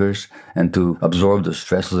peacemakers and to absorb the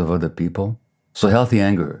stresses of other people? So healthy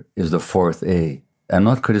anger is the 4th A. I'm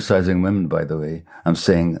not criticizing women, by the way. I'm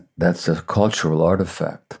saying that's a cultural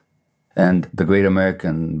artifact. And the great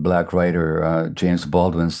American black writer James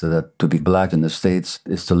Baldwin said that to be black in the States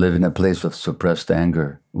is to live in a place of suppressed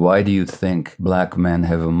anger. Why do you think black men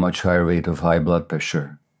have a much higher rate of high blood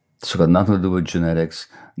pressure? It's got nothing to do with genetics.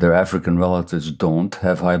 Their African relatives don't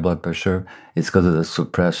have high blood pressure. It's because of the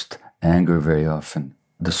suppressed anger very often.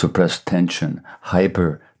 The suppressed tension,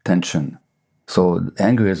 hypertension. So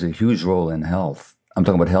anger has a huge role in health. I'm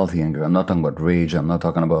talking about healthy anger. I'm not talking about rage. I'm not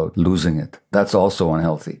talking about losing it. That's also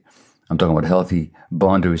unhealthy. I'm talking about healthy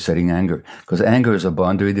boundary-setting anger. Because anger is a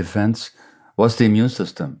boundary defense. What's the immune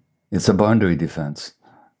system? It's a boundary defense.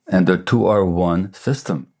 And the 2 are one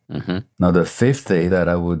system. Mm-hmm. Now, the 5th A that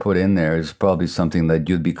I would put in there is probably something that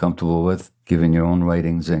you'd be comfortable with, given your own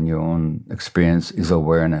writings and your own experience, is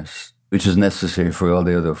awareness, which is necessary for all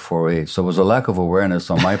the other 4 A's. So it was a lack of awareness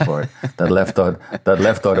on my part that left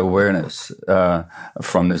out awareness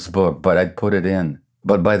from this book, but I'd put it in.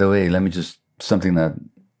 But by the way, let me just, something that,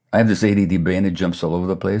 I have this ADD brain, it jumps all over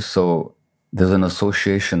the place, so there's an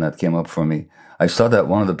association that came up for me. I saw that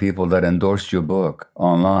one of the people that endorsed your book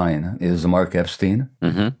online is Mark Epstein.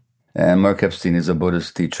 Mm-hmm. And Mark Epstein is a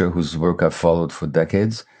Buddhist teacher whose work I've followed for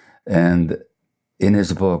decades. And in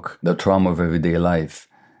his book, The Trauma of Everyday Life,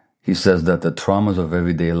 he says that the traumas of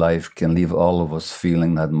everyday life can leave all of us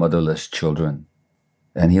feeling like motherless children.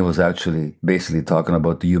 And he was actually basically talking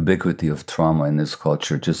about the ubiquity of trauma in this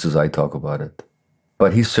culture, just as I talk about it.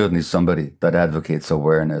 But he's certainly somebody that advocates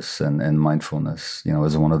awareness and mindfulness,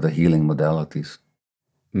 as one of the healing modalities.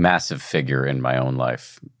 Massive figure in my own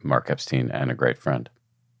life, Mark Epstein, and a great friend.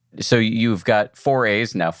 So you've got 4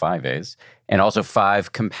 A's, now 5 A's, and also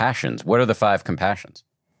 5 compassions. What are the 5 compassions?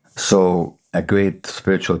 So a great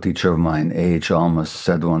spiritual teacher of mine, A.H. Almas,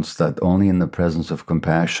 said once that only in the presence of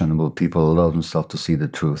compassion will people allow themselves to see the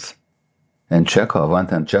truth. And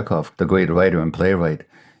Anton Chekhov, the great writer and playwright,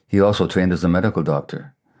 he also trained as a medical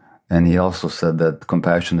doctor. And he also said that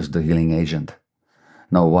compassion is the healing agent.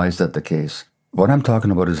 Now, why is that the case? What I'm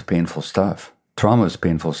talking about is painful stuff. Trauma is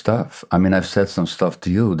painful stuff. I mean, I've said some stuff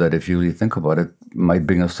to you that if you really think about it, might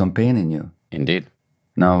bring up some pain in you. Indeed.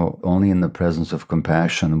 Now, only in the presence of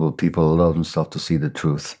compassion will people allow themselves to see the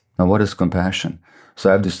truth. Now, what is compassion?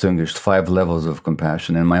 So I've distinguished 5 levels of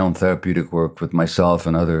compassion in my own therapeutic work with myself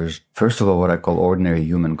and others. First of all, what I call ordinary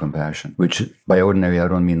human compassion, which by ordinary, I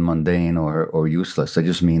don't mean mundane or useless. I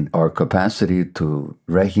just mean our capacity to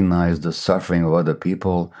recognize the suffering of other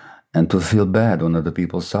people and to feel bad when other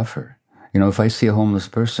people suffer. If I see a homeless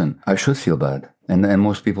person, I should feel bad. And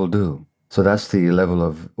most people do. So that's the level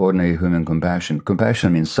of ordinary human compassion.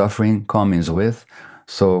 Compassion means suffering, calm means with.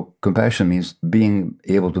 So compassion means being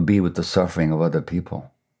able to be with the suffering of other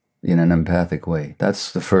people in an empathic way.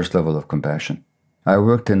 That's the first level of compassion. I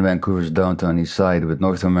worked in Vancouver's downtown east side with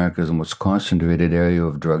North America's most concentrated area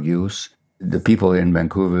of drug use. The people in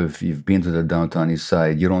Vancouver, if you've been to the downtown east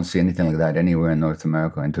side, you don't see anything like that anywhere in North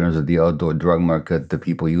America in terms of the outdoor drug market, the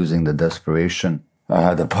people using the desperation,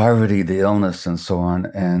 the poverty, the illness, and so on.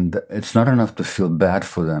 And it's not enough to feel bad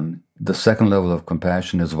for them. The second level of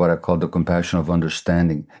compassion is what I call the compassion of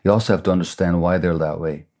understanding. You also have to understand why they're that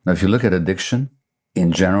way. Now, if you look at addiction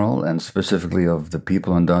in general, and specifically of the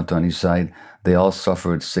people in downtown east side, they all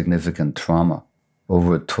suffered significant trauma.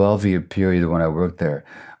 Over a 12-year period when I worked there,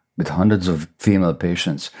 with hundreds of female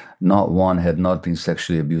patients, not one had not been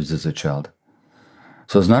sexually abused as a child.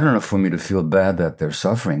 So it's not enough for me to feel bad that they're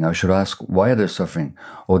suffering. I should ask, why are they suffering?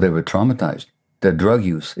 Oh, they were traumatized. Their drug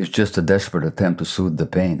use is just a desperate attempt to soothe the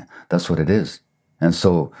pain. That's what it is. And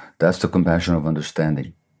so that's the compassion of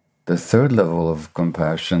understanding. The third level of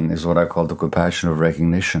compassion is what I call the compassion of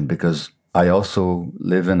recognition, because I also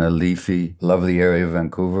live in a leafy, lovely area of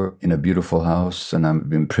Vancouver in a beautiful house, and I've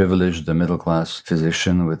been privileged, a middle-class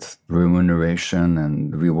physician with remuneration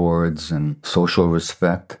and rewards and social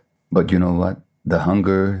respect. But you know what? The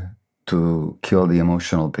hunger to kill the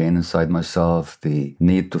emotional pain inside myself, the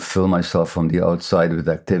need to fill myself from the outside with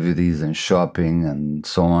activities and shopping and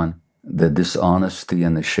so on, the dishonesty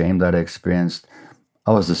and the shame that I experienced,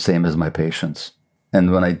 I was the same as my patients.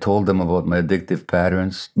 And when I told them about my addictive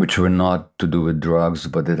patterns, which were not to do with drugs,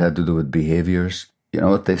 but it had to do with behaviors, you know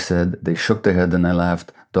what they said? They shook their head and I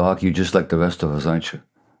laughed. Doc, you're just like the rest of us, aren't you?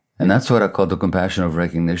 And that's what I call the compassion of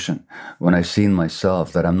recognition. When I see in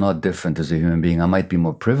myself that I'm not different as a human being, I might be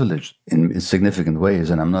more privileged in significant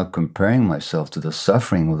ways, and I'm not comparing myself to the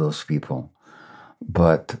suffering of those people.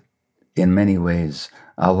 But in many ways,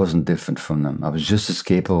 I wasn't different from them. I was just as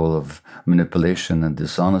capable of manipulation and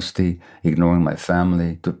dishonesty, ignoring my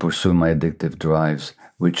family to pursue my addictive drives,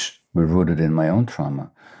 which were rooted in my own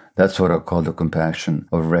trauma. That's what I call the compassion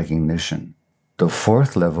of recognition. The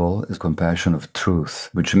fourth level is compassion of truth,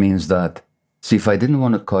 which means that, see, if I didn't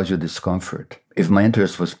want to cause you discomfort, if my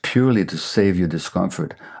interest was purely to save you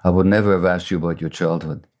discomfort, I would never have asked you about your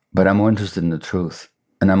childhood. But I'm more interested in the truth.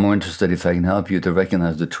 And I'm more interested if I can help you to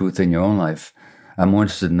recognize the truth in your own life. I'm more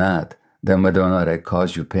interested in that than whether or not I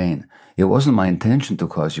caused you pain. It wasn't my intention to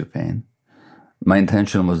cause you pain. My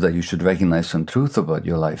intention was that you should recognize some truth about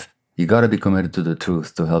your life. You got to be committed to the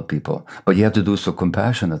truth to help people. But you have to do so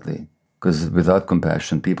compassionately. Because without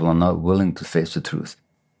compassion, people are not willing to face the truth.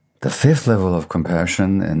 The fifth level of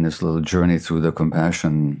compassion in this little journey through the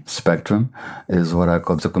compassion spectrum is what I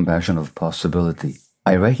call the compassion of possibility.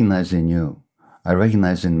 I recognize in you, I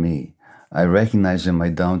recognize in me, I recognize in my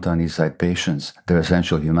downtown Eastside patients their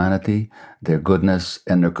essential humanity, their goodness,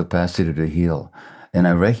 and their capacity to heal. And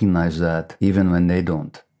I recognize that even when they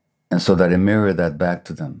don't. And so that I mirror that back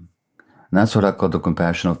to them. And that's what I call the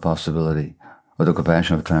compassion of possibility, or the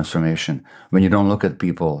compassion of transformation. When you don't look at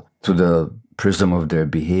people through the prism of their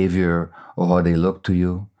behavior or how they look to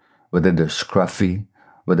you, whether they're scruffy,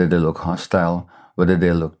 whether they look hostile, whether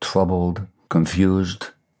they look troubled, confused,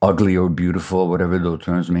 ugly or beautiful, whatever those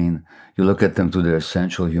terms mean. You look at them through their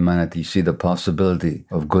essential humanity, you see the possibility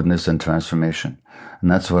of goodness and transformation. And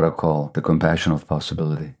that's what I call the compassion of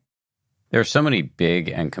possibility. There are so many big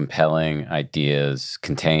and compelling ideas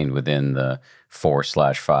contained within the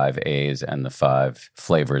 4/5 A's and the 5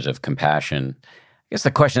 flavors of compassion. guess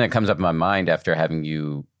the question that comes up in my mind after having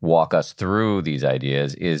you walk us through these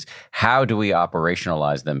ideas is, how do we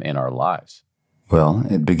operationalize them in our lives? Well,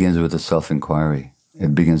 it begins with a self-inquiry.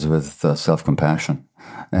 It begins with self-compassion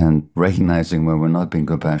and recognizing when we're not being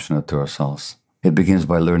compassionate to ourselves. It begins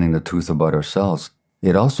by learning the truth about ourselves.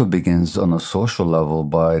 It also begins on a social level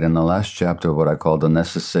by, in the last chapter, what I call the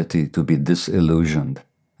necessity to be disillusioned.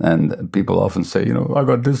 And people often say, I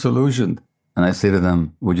got disillusioned. And I say to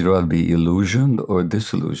them, would you rather be illusioned or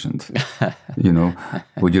disillusioned?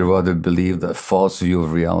 Would you rather believe the false view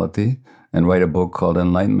of reality and write a book called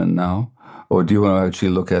Enlightenment Now? Or do you want to actually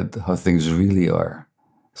look at how things really are?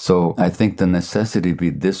 So I think the necessity to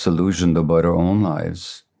be disillusioned about our own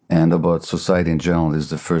lives and about society in general is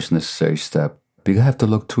the first necessary step. You have to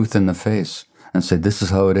look truth in the face and say, this is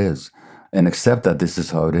how it is. And accept that this is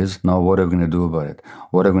how it is. Now, what are we going to do about it?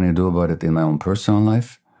 What are we going to do about it in my own personal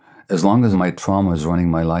life? As long as my trauma is running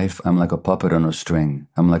my life, I'm like a puppet on a string.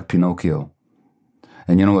 I'm like Pinocchio.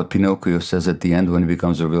 And you know what Pinocchio says at the end when he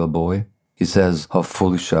becomes a real boy? He says, how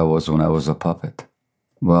foolish I was when I was a puppet.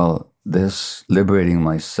 Well, this liberating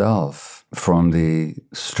myself from the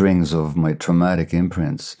strings of my traumatic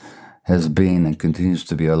imprints has been and continues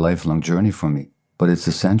to be a lifelong journey for me. But it's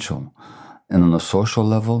essential. And on a social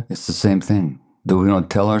level, it's the same thing. Do we not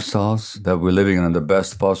tell ourselves that we're living in the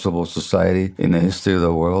best possible society in the history of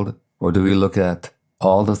the world? Or do we look at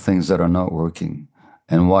all the things that are not working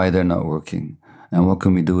and why they're not working? And what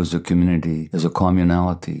can we do as a community, as a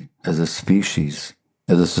communality, as a species,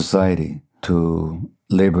 as a society to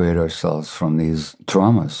liberate ourselves from these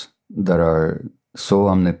traumas that are so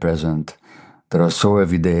omnipresent, that are so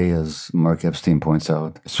everyday, as Mark Epstein points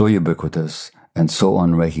out, so ubiquitous and so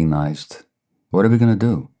unrecognized? What are we going to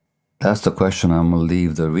do? That's the question I'm going to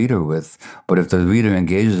leave the reader with. But if the reader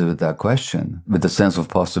engages with that question, with the sense of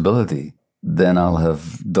possibility, then I'll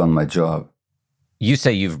have done my job. You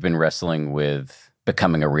say you've been wrestling with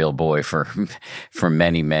becoming a real boy for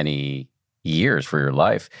many, many years for your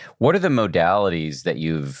life. What are the modalities that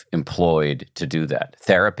you've employed to do that?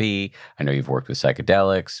 Therapy? I know you've worked with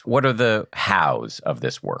psychedelics. What are the hows of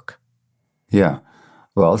this work? Yeah.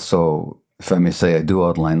 Well, so if I may say, I do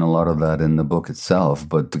outline a lot of that in the book itself,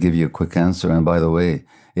 but to give you a quick answer, and by the way,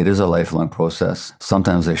 it is a lifelong process.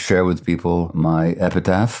 Sometimes I share with people my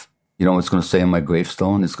epitaph. You know what's going to say on my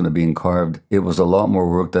gravestone? It's going to be carved. It was a lot more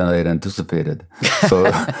work than I had anticipated.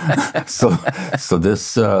 So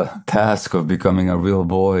this task of becoming a real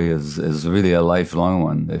boy is really a lifelong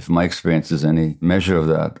one, if my experience is any measure of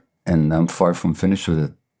that. And I'm far from finished with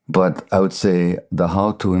it. But I would say the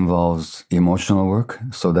how-to involves emotional work.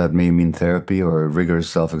 So that may mean therapy or rigorous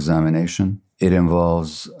self-examination. It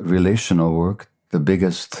involves relational work. The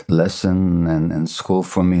biggest lesson and school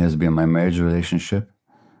for me has been my marriage relationship.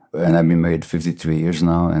 And I've been married 53 years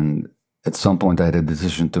now. And at some point I had a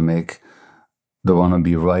decision to make. Do I want to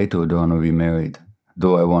be right or do I want to be married?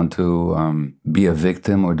 Do I want to be a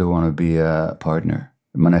victim or do I want to be a partner?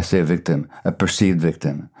 When I say a victim, a perceived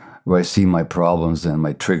victim, where I see my problems and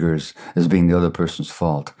my triggers as being the other person's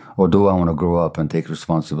fault? Or do I want to grow up and take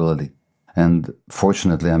responsibility? And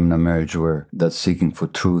fortunately, I'm in a marriage where that seeking for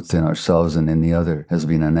truth in ourselves and in the other has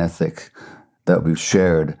been an ethic that we've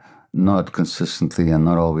shared, not consistently and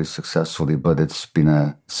not always successfully, but it's been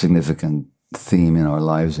a significant theme in our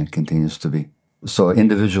lives and continues to be. So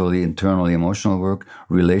individually, internally, emotional work,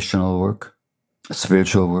 relational work,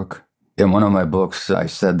 spiritual work. In one of my books, I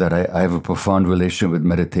said that I have a profound relationship with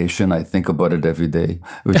meditation. I think about it every day,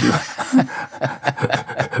 which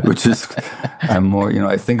is, I'm more,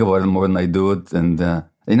 I think about it more than I do it. And,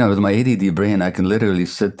 with my ADD brain, I can literally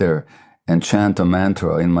sit there and chant a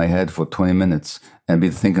mantra in my head for 20 minutes and be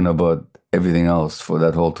thinking about everything else for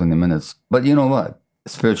that whole 20 minutes. But you know what?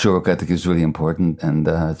 Spiritual work, I think, is really important. And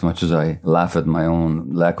as much as I laugh at my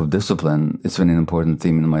own lack of discipline, it's been an important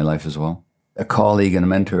theme in my life as well. A colleague and a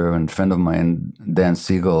mentor and friend of mine, Dan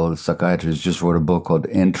Siegel, a psychiatrist, just wrote a book called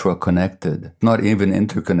Intra-Connected. Not even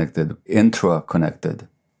interconnected, intra-connected.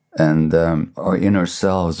 And our inner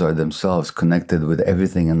selves are themselves connected with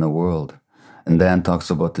everything in the world. And Dan talks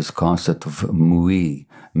about this concept of me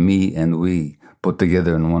and we, put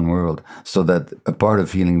together in one world. So that a part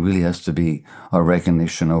of healing really has to be a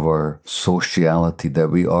recognition of our sociality, that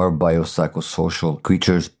we are biopsychosocial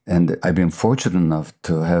creatures. And I've been fortunate enough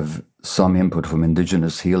to have some input from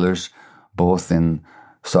indigenous healers, both in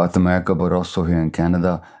South America, but also here in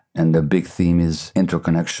Canada. And the big theme is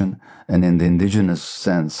interconnection. And in the indigenous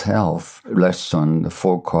sense, health rests on the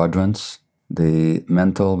 4 quadrants: the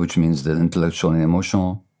mental, which means the intellectual and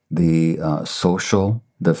emotional, the social,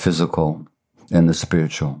 the physical, and the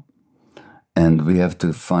spiritual. And we have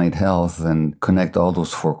to find health and connect all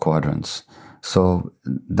those 4 quadrants. So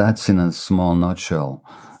that's in a small nutshell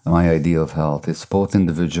my idea of health. It's both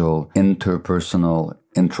individual, interpersonal,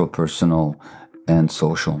 intrapersonal, and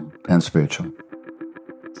social and spiritual.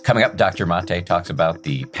 Coming up, Dr. Maté talks about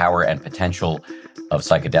the power and potential of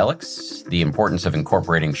psychedelics, the importance of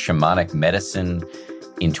incorporating shamanic medicine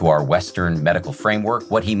into our Western medical framework,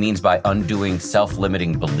 what he means by undoing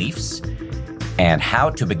self-limiting beliefs, and how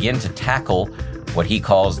to begin to tackle what he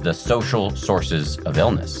calls the social sources of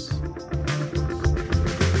illness.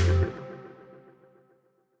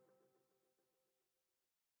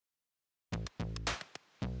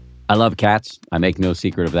 I love cats. I make no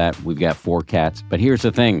secret of that. We've got 4 cats. But here's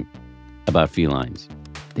the thing about felines.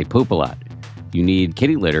 They poop a lot. You need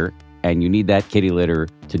kitty litter, and you need that kitty litter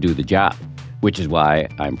to do the job, which is why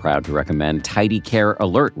I'm proud to recommend Tidy Care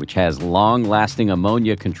Alert, which has long-lasting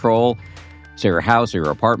ammonia control, so your house or your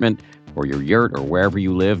apartment or your yurt or wherever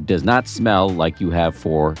you live does not smell like you have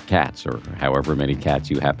 4 cats or however many cats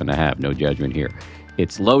you happen to have. No judgment here.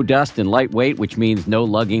 It's low dust and lightweight, which means no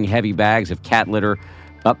lugging heavy bags of cat litter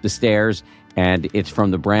up the stairs, and it's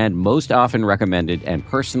from the brand most often recommended and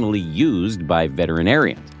personally used by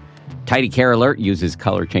veterinarians. Tidy Care Alert uses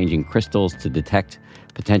color-changing crystals to detect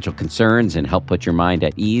potential concerns and help put your mind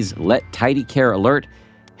at ease. Let Tidy Care Alert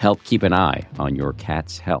help keep an eye on your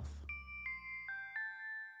cat's health.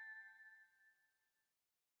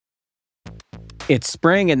 It's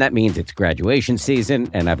spring, and that means it's graduation season,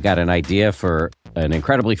 and I've got an idea for an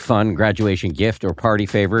incredibly fun graduation gift or party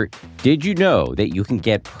favor. Did you know that you can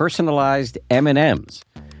get personalized M&Ms?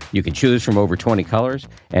 You can choose from over 20 colors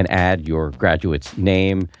and add your graduate's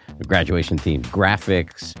name, graduation-themed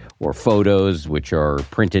graphics, or photos, which are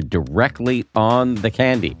printed directly on the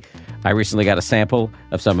candy. I recently got a sample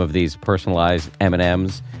of some of these personalized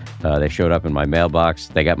M&Ms. They showed up in my mailbox.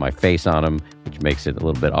 They got my face on them, which makes it a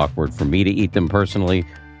little bit awkward for me to eat them personally.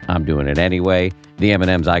 I'm doing it anyway. The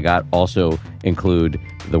M&Ms I got also include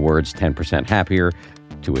the words 10% happier,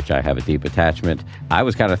 to which I have a deep attachment. I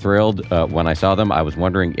was kind of thrilled when I saw them. I was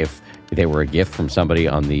wondering if they were a gift from somebody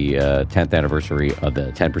on the 10th anniversary of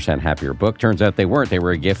the 10% Happier book. Turns out they weren't. They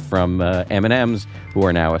were a gift from M&Ms, who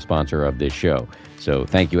are now a sponsor of this show. So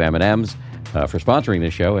thank you, M&Ms, for sponsoring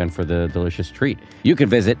this show and for the delicious treat. You can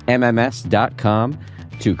visit mms.com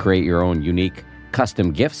to create your own unique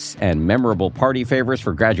custom gifts and memorable party favors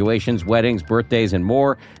for graduations, weddings, birthdays, and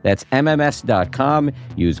more. That's mms.com.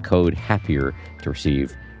 Use code HAPPIER to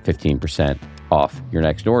receive 15% off your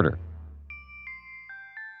next order.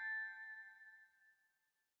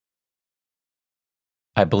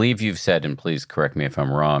 I believe you've said, and please correct me if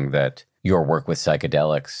I'm wrong, that your work with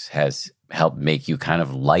psychedelics has helped make you kind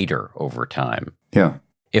of lighter over time. Yeah.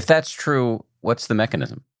 If that's true, what's the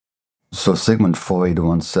mechanism? So Sigmund Freud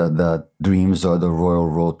once said that dreams are the royal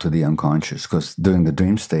road to the unconscious, because during the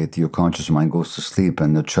dream state, your conscious mind goes to sleep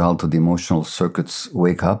and the childhood emotional circuits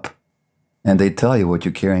wake up and they tell you what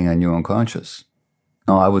you're carrying in your unconscious.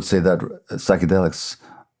 Now, I would say that psychedelics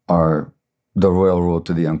are the royal road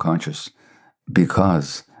to the unconscious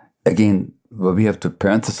because, again, well, we have to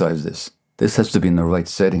parenthesize this. This has to be in the right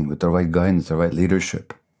setting, with the right guidance, the right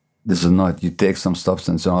leadership. This is not, you take some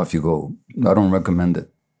substance and off you go. I don't recommend it.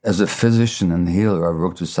 As a physician and healer, I've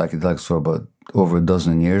worked with psychedelics for about over a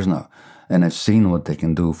dozen years now, and I've seen what they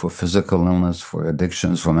can do for physical illness, for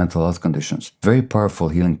addictions, for mental health conditions. Very powerful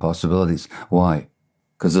healing possibilities. Why?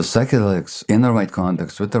 Because the psychedelics, in the right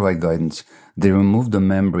context, with the right guidance, they remove the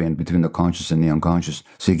membrane between the conscious and the unconscious.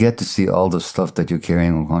 So you get to see all the stuff that you're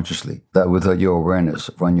carrying unconsciously, that without your awareness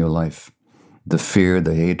run your life. The fear,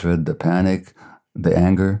 the hatred, the panic, the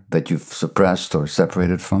anger that you've suppressed or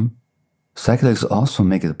separated from. Psychedelics also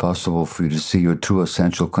make it possible for you to see your true,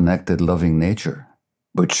 essential, connected, loving nature,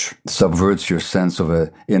 which subverts your sense of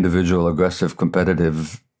an individual, aggressive,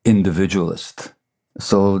 competitive individualist.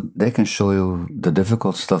 So they can show you the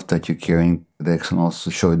difficult stuff that you're carrying. They can also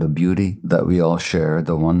show you the beauty that we all share,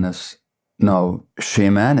 the oneness. Now,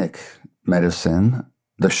 shamanic medicine,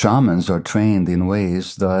 the shamans are trained in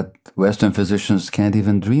ways that Western physicians can't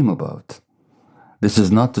even dream about. This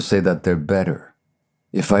is not to say that they're better.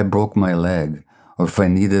 If I broke my leg or if I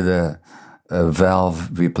needed a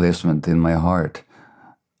valve replacement in my heart,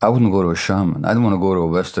 I wouldn't go to a shaman. I don't want to go to a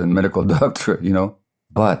Western medical doctor, you know.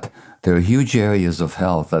 But there are huge areas of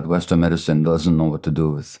health that Western medicine doesn't know what to do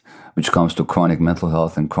with, which comes to chronic mental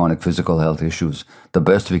health and chronic physical health issues. The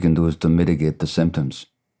best we can do is to mitigate the symptoms.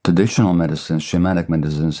 Traditional medicines, shamanic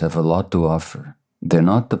medicines, have a lot to offer. They're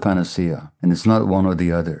not the panacea, and it's not one or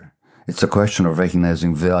the other. It's a question of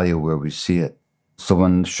recognizing value where we see it. So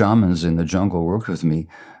when shamans in the jungle worked with me,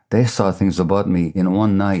 they saw things about me in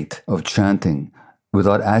one night of chanting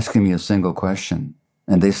without asking me a single question.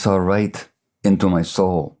 And they saw right into my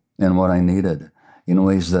soul and what I needed in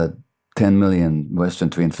ways that 10 million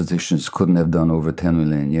Western-trained physicians couldn't have done over 10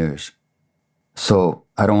 million years. So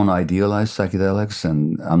I don't want to idealize psychedelics,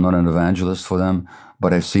 and I'm not an evangelist for them,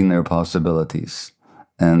 but I've seen their possibilities,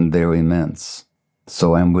 and they're immense.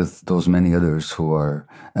 So I'm with those many others who are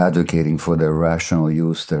advocating for their rational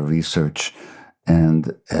use, their research,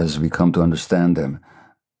 and as we come to understand them,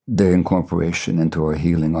 their incorporation into our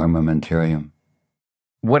healing armamentarium.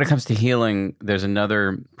 When it comes to healing, there's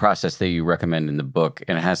another process that you recommend in the book,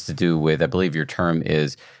 and it has to do with, I believe your term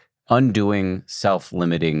is undoing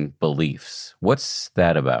self-limiting beliefs. What's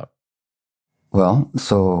that about? Well,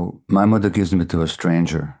 so my mother gives me to a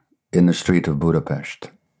stranger in the street of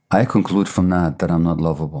Budapest. I conclude from that I'm not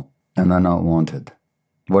lovable and I'm not wanted.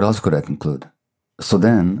 What else could I conclude? So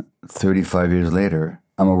then, 35 years later,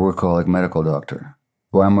 I'm a workaholic medical doctor.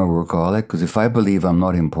 Why am I a workaholic? Because if I believe I'm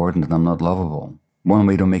not important and I'm not lovable, one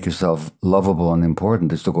way to make yourself lovable and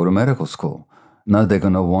important is to go to medical school. Now they're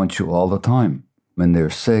going to want you all the time. When they're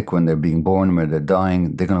sick, when they're being born, when they're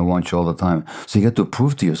dying, they're going to want you all the time. So you get to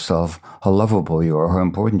prove to yourself how lovable you are, how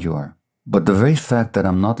important you are. But the very fact that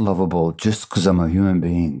I'm not lovable just because I'm a human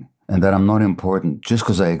being and that I'm not important just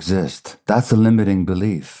because I exist, that's a limiting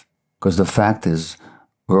belief. Because the fact is,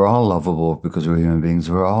 we're all lovable because we're human beings.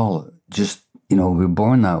 We're all just, we're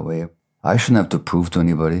born that way. I shouldn't have to prove to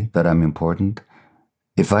anybody that I'm important.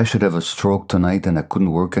 If I should have a stroke tonight and I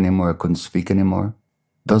couldn't work anymore, I couldn't speak anymore,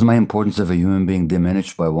 does my importance of a human being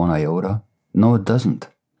diminish by 1 iota? No, it doesn't.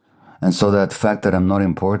 And so that fact that I'm not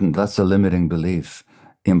important, that's a limiting belief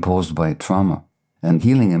imposed by trauma. And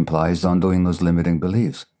healing implies undoing those limiting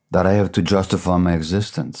beliefs. That I have to justify my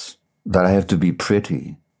existence. That I have to be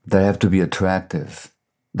pretty. That I have to be attractive.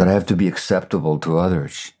 That I have to be acceptable to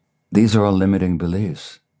others. These are all limiting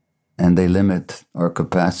beliefs. And they limit our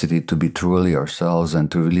capacity to be truly ourselves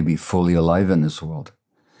and to really be fully alive in this world.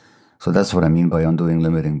 So that's what I mean by undoing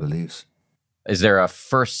limiting beliefs. Is there a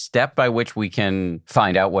first step by which we can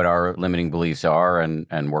find out what our limiting beliefs are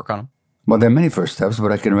and work on them? Well, there are many first steps,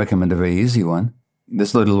 but I can recommend a very easy one.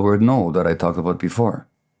 This little word no that I talked about before.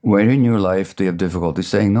 Where in your life do you have difficulty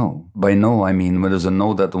saying no? By no, I mean when there's a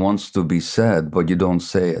no that wants to be said, but you don't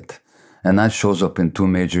say it. And that shows up in two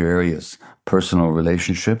major areas, personal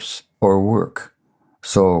relationships or work.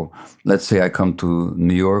 So let's say I come to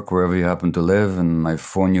New York, wherever you happen to live, and I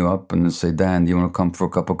phone you up and say, Dan, do you want to come for a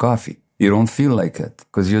cup of coffee? You don't feel like it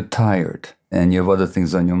because you're tired and you have other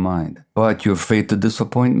things on your mind, but you're afraid to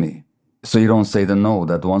disappoint me. So you don't say the no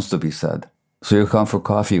that wants to be said. So you come for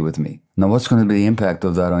coffee with me. Now, what's going to be the impact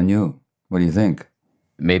of that on you? What do you think?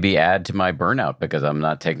 Maybe add to my burnout because I'm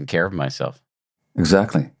not taking care of myself.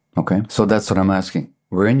 Exactly. Okay. So that's what I'm asking.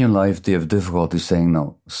 Where in your life do you have difficulty saying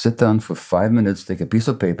no? Sit down for 5 minutes, take a piece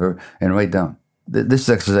of paper, and write down. This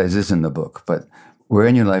exercise is in the book, but where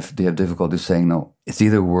in your life do you have difficulty saying no? It's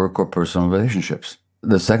either work or personal relationships.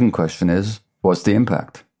 The second question is, what's the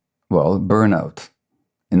impact? Well, burnout.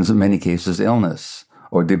 In many cases, illness,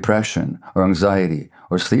 or depression, or anxiety,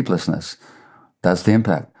 or sleeplessness. That's the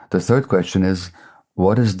impact. The third question is,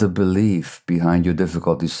 what is the belief behind your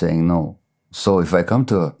difficulty saying no? So if I come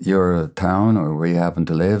to your town or where you happen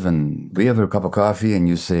to live and we have a cup of coffee and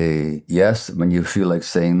you say yes when you feel like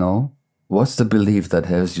saying no, what's the belief that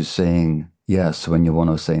has you saying yes when you want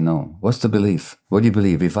to say no? What's the belief? What do you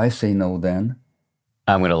believe? If I say no, then?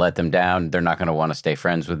 I'm going to let them down. They're not going to want to stay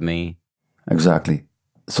friends with me. Exactly.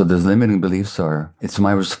 So the limiting beliefs are, it's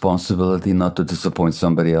my responsibility not to disappoint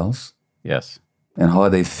somebody else. Yes. And how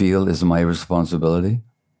they feel is my responsibility.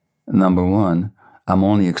 Number one, I'm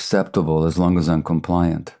only acceptable as long as I'm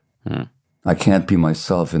compliant. I can't be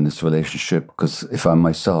myself in this relationship because if I'm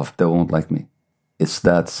myself, they won't like me. It's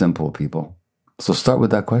that simple, people. So start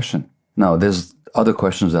with that question. Now, there's other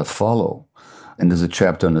questions that follow, and there's a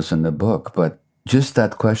chapter on this in the book, but just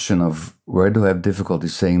that question of where do I have difficulty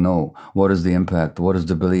saying no? What is the impact? What is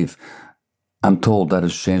the belief? I'm told that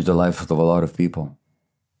has changed the life of a lot of people.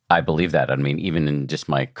 I believe that. I mean, even in just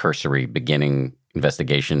my cursory beginning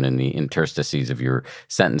investigation in the interstices of your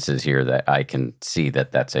sentences here, that I can see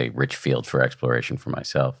that that's a rich field for exploration for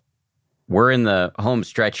myself. We're in the home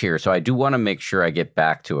stretch here, so I do want to make sure I get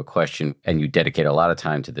back to a question, and you dedicate a lot of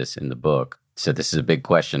time to this in the book. So this is a big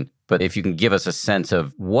question. But if you can give us a sense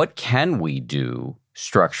of what can we do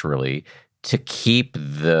structurally to keep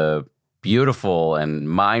the beautiful and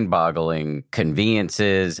mind-boggling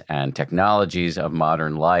conveniences and technologies of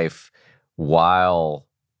modern life while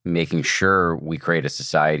making sure we create a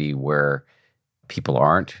society where people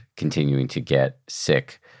aren't continuing to get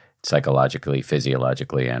sick psychologically,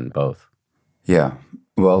 physiologically, and both. Yeah.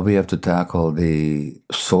 Well, we have to tackle the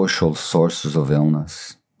social sources of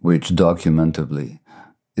illness. which documentably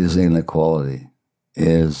is inequality,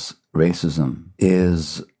 is racism,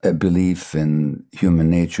 is a belief in human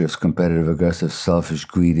nature as competitive, aggressive, selfish,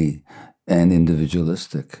 greedy, and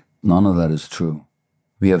individualistic. None of that is true.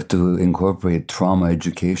 We have to incorporate trauma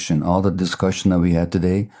education. All the discussion that we had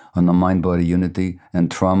today on the mind-body unity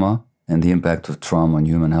and trauma and the impact of trauma on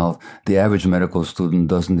human health, the average medical student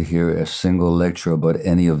doesn't hear a single lecture about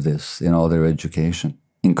any of this in all their education.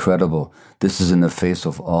 Incredible. This is in the face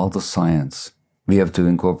of all the science. We have to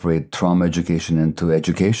incorporate trauma education into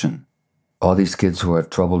education. All these kids who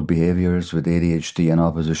have troubled behaviors with ADHD and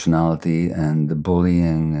oppositionality and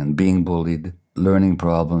bullying and being bullied, learning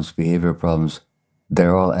problems, behavior problems,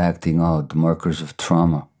 they're all acting out markers of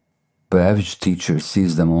trauma. The average teacher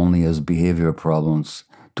sees them only as behavior problems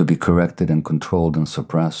to be corrected and controlled and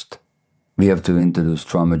suppressed. We have to introduce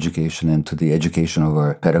trauma education into the education of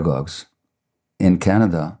our pedagogues. In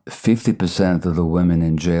Canada, 50% of the women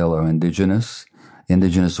in jail are Indigenous.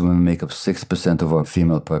 Indigenous women make up 6% of our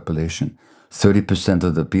female population. 30%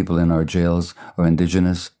 of the people in our jails are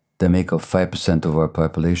Indigenous. They make up 5% of our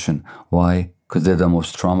population. Why? Because they're the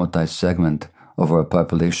most traumatized segment of our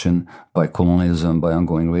population by colonialism, by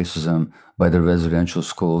ongoing racism, by the residential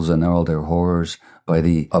schools and all their horrors, by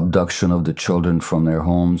the abduction of the children from their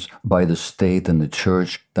homes, by the state and the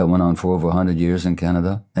church that went on for over 100 years in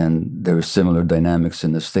Canada. And there are similar dynamics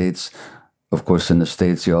in the States. Of course, in the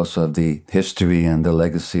States, you also have the history and the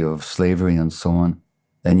legacy of slavery and so on.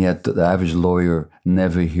 And yet the average lawyer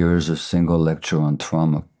never hears a single lecture on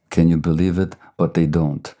trauma. Can you believe it? But they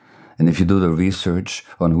don't. And if you do the research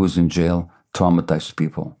on who's in jail, traumatized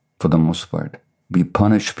people, for the most part. We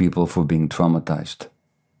punish people for being traumatized.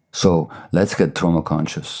 So let's get trauma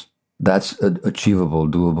conscious. That's achievable,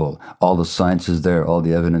 doable. All the science is there, all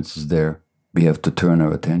the evidence is there. We have to turn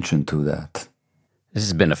our attention to that. This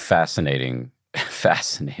has been a fascinating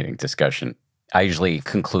discussion. I usually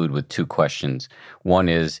conclude with two questions. One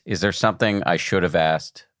is there something I should have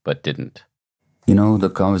asked but didn't? You know, the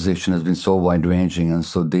conversation has been so wide-ranging and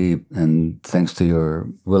so deep, and thanks to your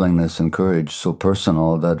willingness and courage, so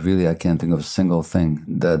personal that really I can't think of a single thing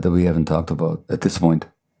that we haven't talked about at this point.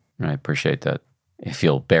 I appreciate that. If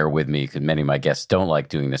you'll bear with me, because many of my guests don't like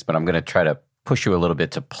doing this, but I'm going to try to push you a little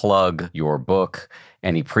bit to plug your book,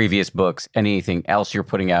 any previous books, anything else you're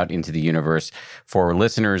putting out into the universe. For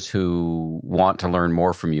listeners who want to learn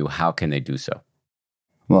more from you, how can they do so?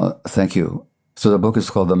 Well, thank you. So the book is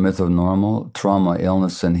called The Myth of Normal, Trauma,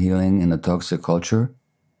 Illness, and Healing in a Toxic Culture.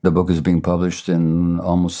 The book is being published in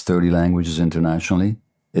almost 30 languages internationally.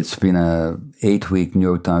 It's been an 8-week New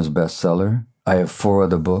York Times bestseller. I have 4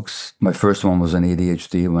 other books. My first one was on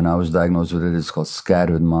ADHD. When I was diagnosed with it, it's called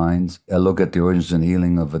Scattered Minds. I look at the origins and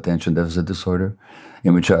healing of attention deficit disorder,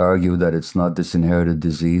 in which I argue that it's not this inherited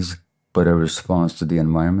disease, but a response to the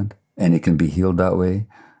environment, and it can be healed that way.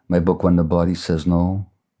 My book, When the Body Says No,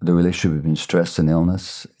 the relationship between stress and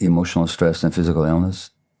illness, emotional stress and physical illness.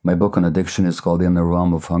 My book on addiction is called In the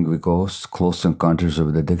Realm of Hungry Ghosts, Close Encounters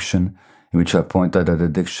with Addiction, in which I point out that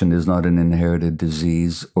addiction is not an inherited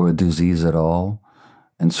disease or a disease at all,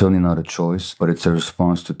 and certainly not a choice, but it's a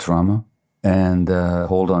response to trauma. And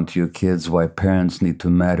Hold On to Your Kids, Why Parents Need to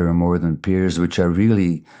Matter More Than Peers, which I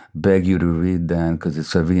really beg you to read, Dan, because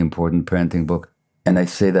it's a really important parenting book. And I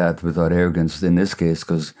say that without arrogance in this case,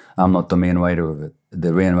 because I'm not the main writer of it.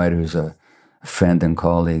 The main writer is a friend and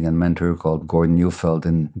colleague and mentor called Gordon Neufeld,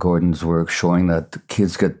 in Gordon's work showing that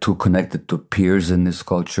kids get too connected to peers in this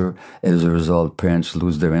culture. As a result, parents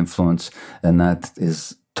lose their influence, and that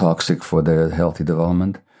is toxic for their healthy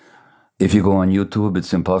development. If you go on YouTube,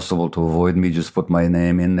 it's impossible to avoid me. Just put my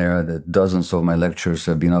name in there. The dozens of my lectures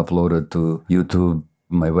have been uploaded to YouTube.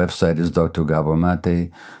 My website is Dr. Gabor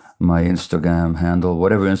Maté. My Instagram handle,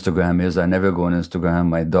 whatever Instagram is, I never go on Instagram.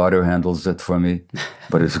 My daughter handles it for me,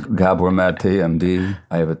 but it's Gabor Maté, MD.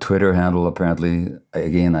 I have a Twitter handle, apparently.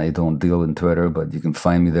 Again, I don't deal in Twitter, but you can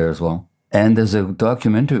find me there as well. And there's a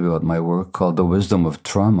documentary about my work called The Wisdom of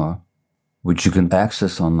Trauma, which you can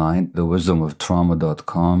access online,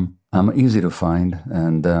 thewisdomoftrauma.com. I'm easy to find,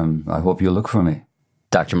 and I hope you look for me.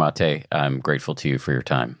 Dr. Maté, I'm grateful to you for your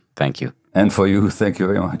time. Thank you. And for you, thank you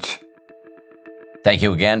very much. Thank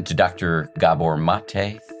you again to Dr. Gabor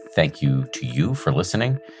Maté. Thank you to you for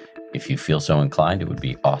listening. If you feel so inclined, it would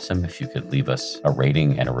be awesome if you could leave us a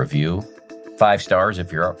rating and a review. 5 stars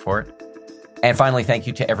if you're up for it. And finally, thank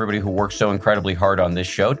you to everybody who worked so incredibly hard on this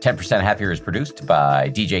show. 10% Happier is produced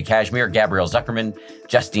by DJ Kashmir, Gabrielle Zuckerman,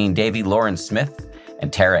 Justine Davey, Lauren Smith,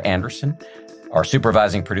 and Tara Anderson. Our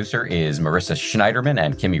supervising producer is Marissa Schneiderman,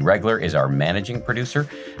 and Kimmy Regler is our managing producer.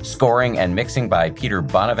 Scoring and mixing by Peter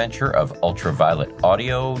Bonaventure of Ultraviolet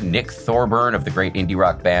Audio. Nick Thorburn of the great indie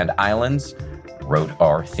rock band Islands wrote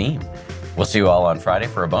our theme. We'll see you all on Friday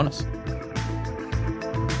for a bonus.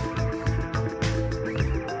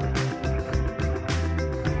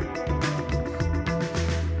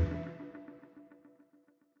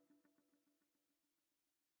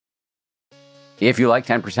 If you like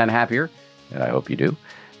 10% Happier, and I hope you do,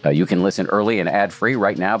 you can listen early and ad-free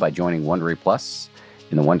right now by joining Wondery Plus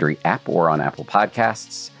in the Wondery app or on Apple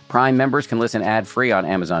Podcasts. Prime members can listen ad-free on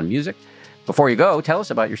Amazon Music. Before you go, tell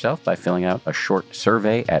us about yourself by filling out a short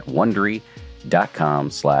survey at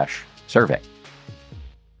Wondery.com/survey.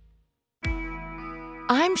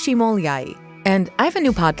 I'm Shimol Yai, and I have a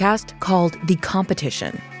new podcast called The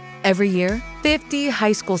Competition. Every year, 50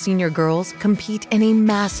 high school senior girls compete in a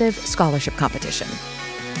massive scholarship competition.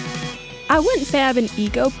 I wouldn't say I have an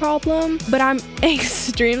ego problem, but I'm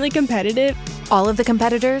extremely competitive. All of the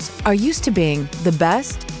competitors are used to being the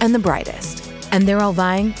best and the brightest, and they're all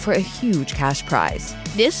vying for a huge cash prize.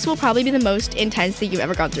 This will probably be the most intense thing you've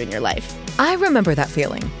ever gone through in your life. I remember that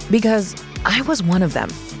feeling because I was one of them.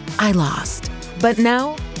 I lost. But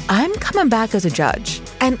now I'm coming back as a judge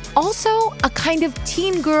and also a kind of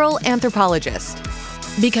teen girl anthropologist.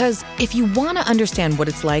 Because if you want to understand what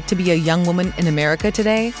it's like to be a young woman in America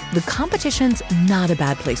today, The Competition's not a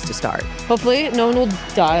bad place to start. Hopefully, no one will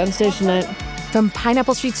die on stage tonight. From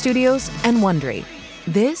Pineapple Street Studios and Wondery,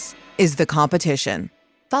 this is The Competition.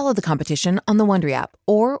 Follow The Competition on the Wondery app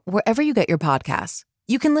or wherever you get your podcasts.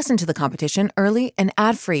 You can listen to The Competition early and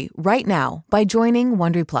ad-free right now by joining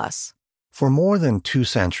Wondery Plus. For more than 2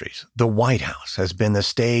 centuries, the White House has been the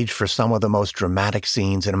stage for some of the most dramatic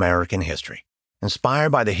scenes in American history. Inspired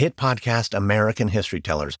by the hit podcast American History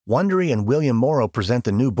Tellers, Wondery and William Morrow present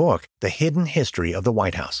the new book, The Hidden History of the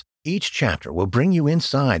White House. Each chapter will bring you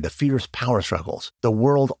inside the fierce power struggles, the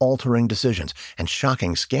world-altering decisions, and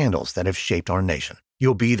shocking scandals that have shaped our nation.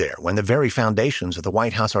 You'll be there when the very foundations of the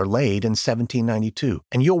White House are laid in 1792,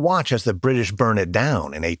 and you'll watch as the British burn it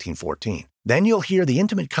down in 1814. Then you'll hear the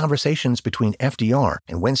intimate conversations between FDR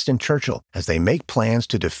and Winston Churchill as they make plans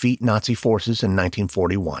to defeat Nazi forces in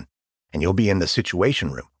 1941. And you'll be in the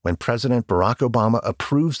Situation Room when President Barack Obama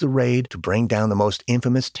approves the raid to bring down the most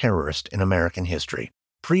infamous terrorist in American history.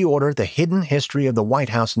 Pre-order The Hidden History of the White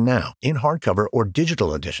House now in hardcover or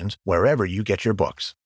digital editions wherever you get your books.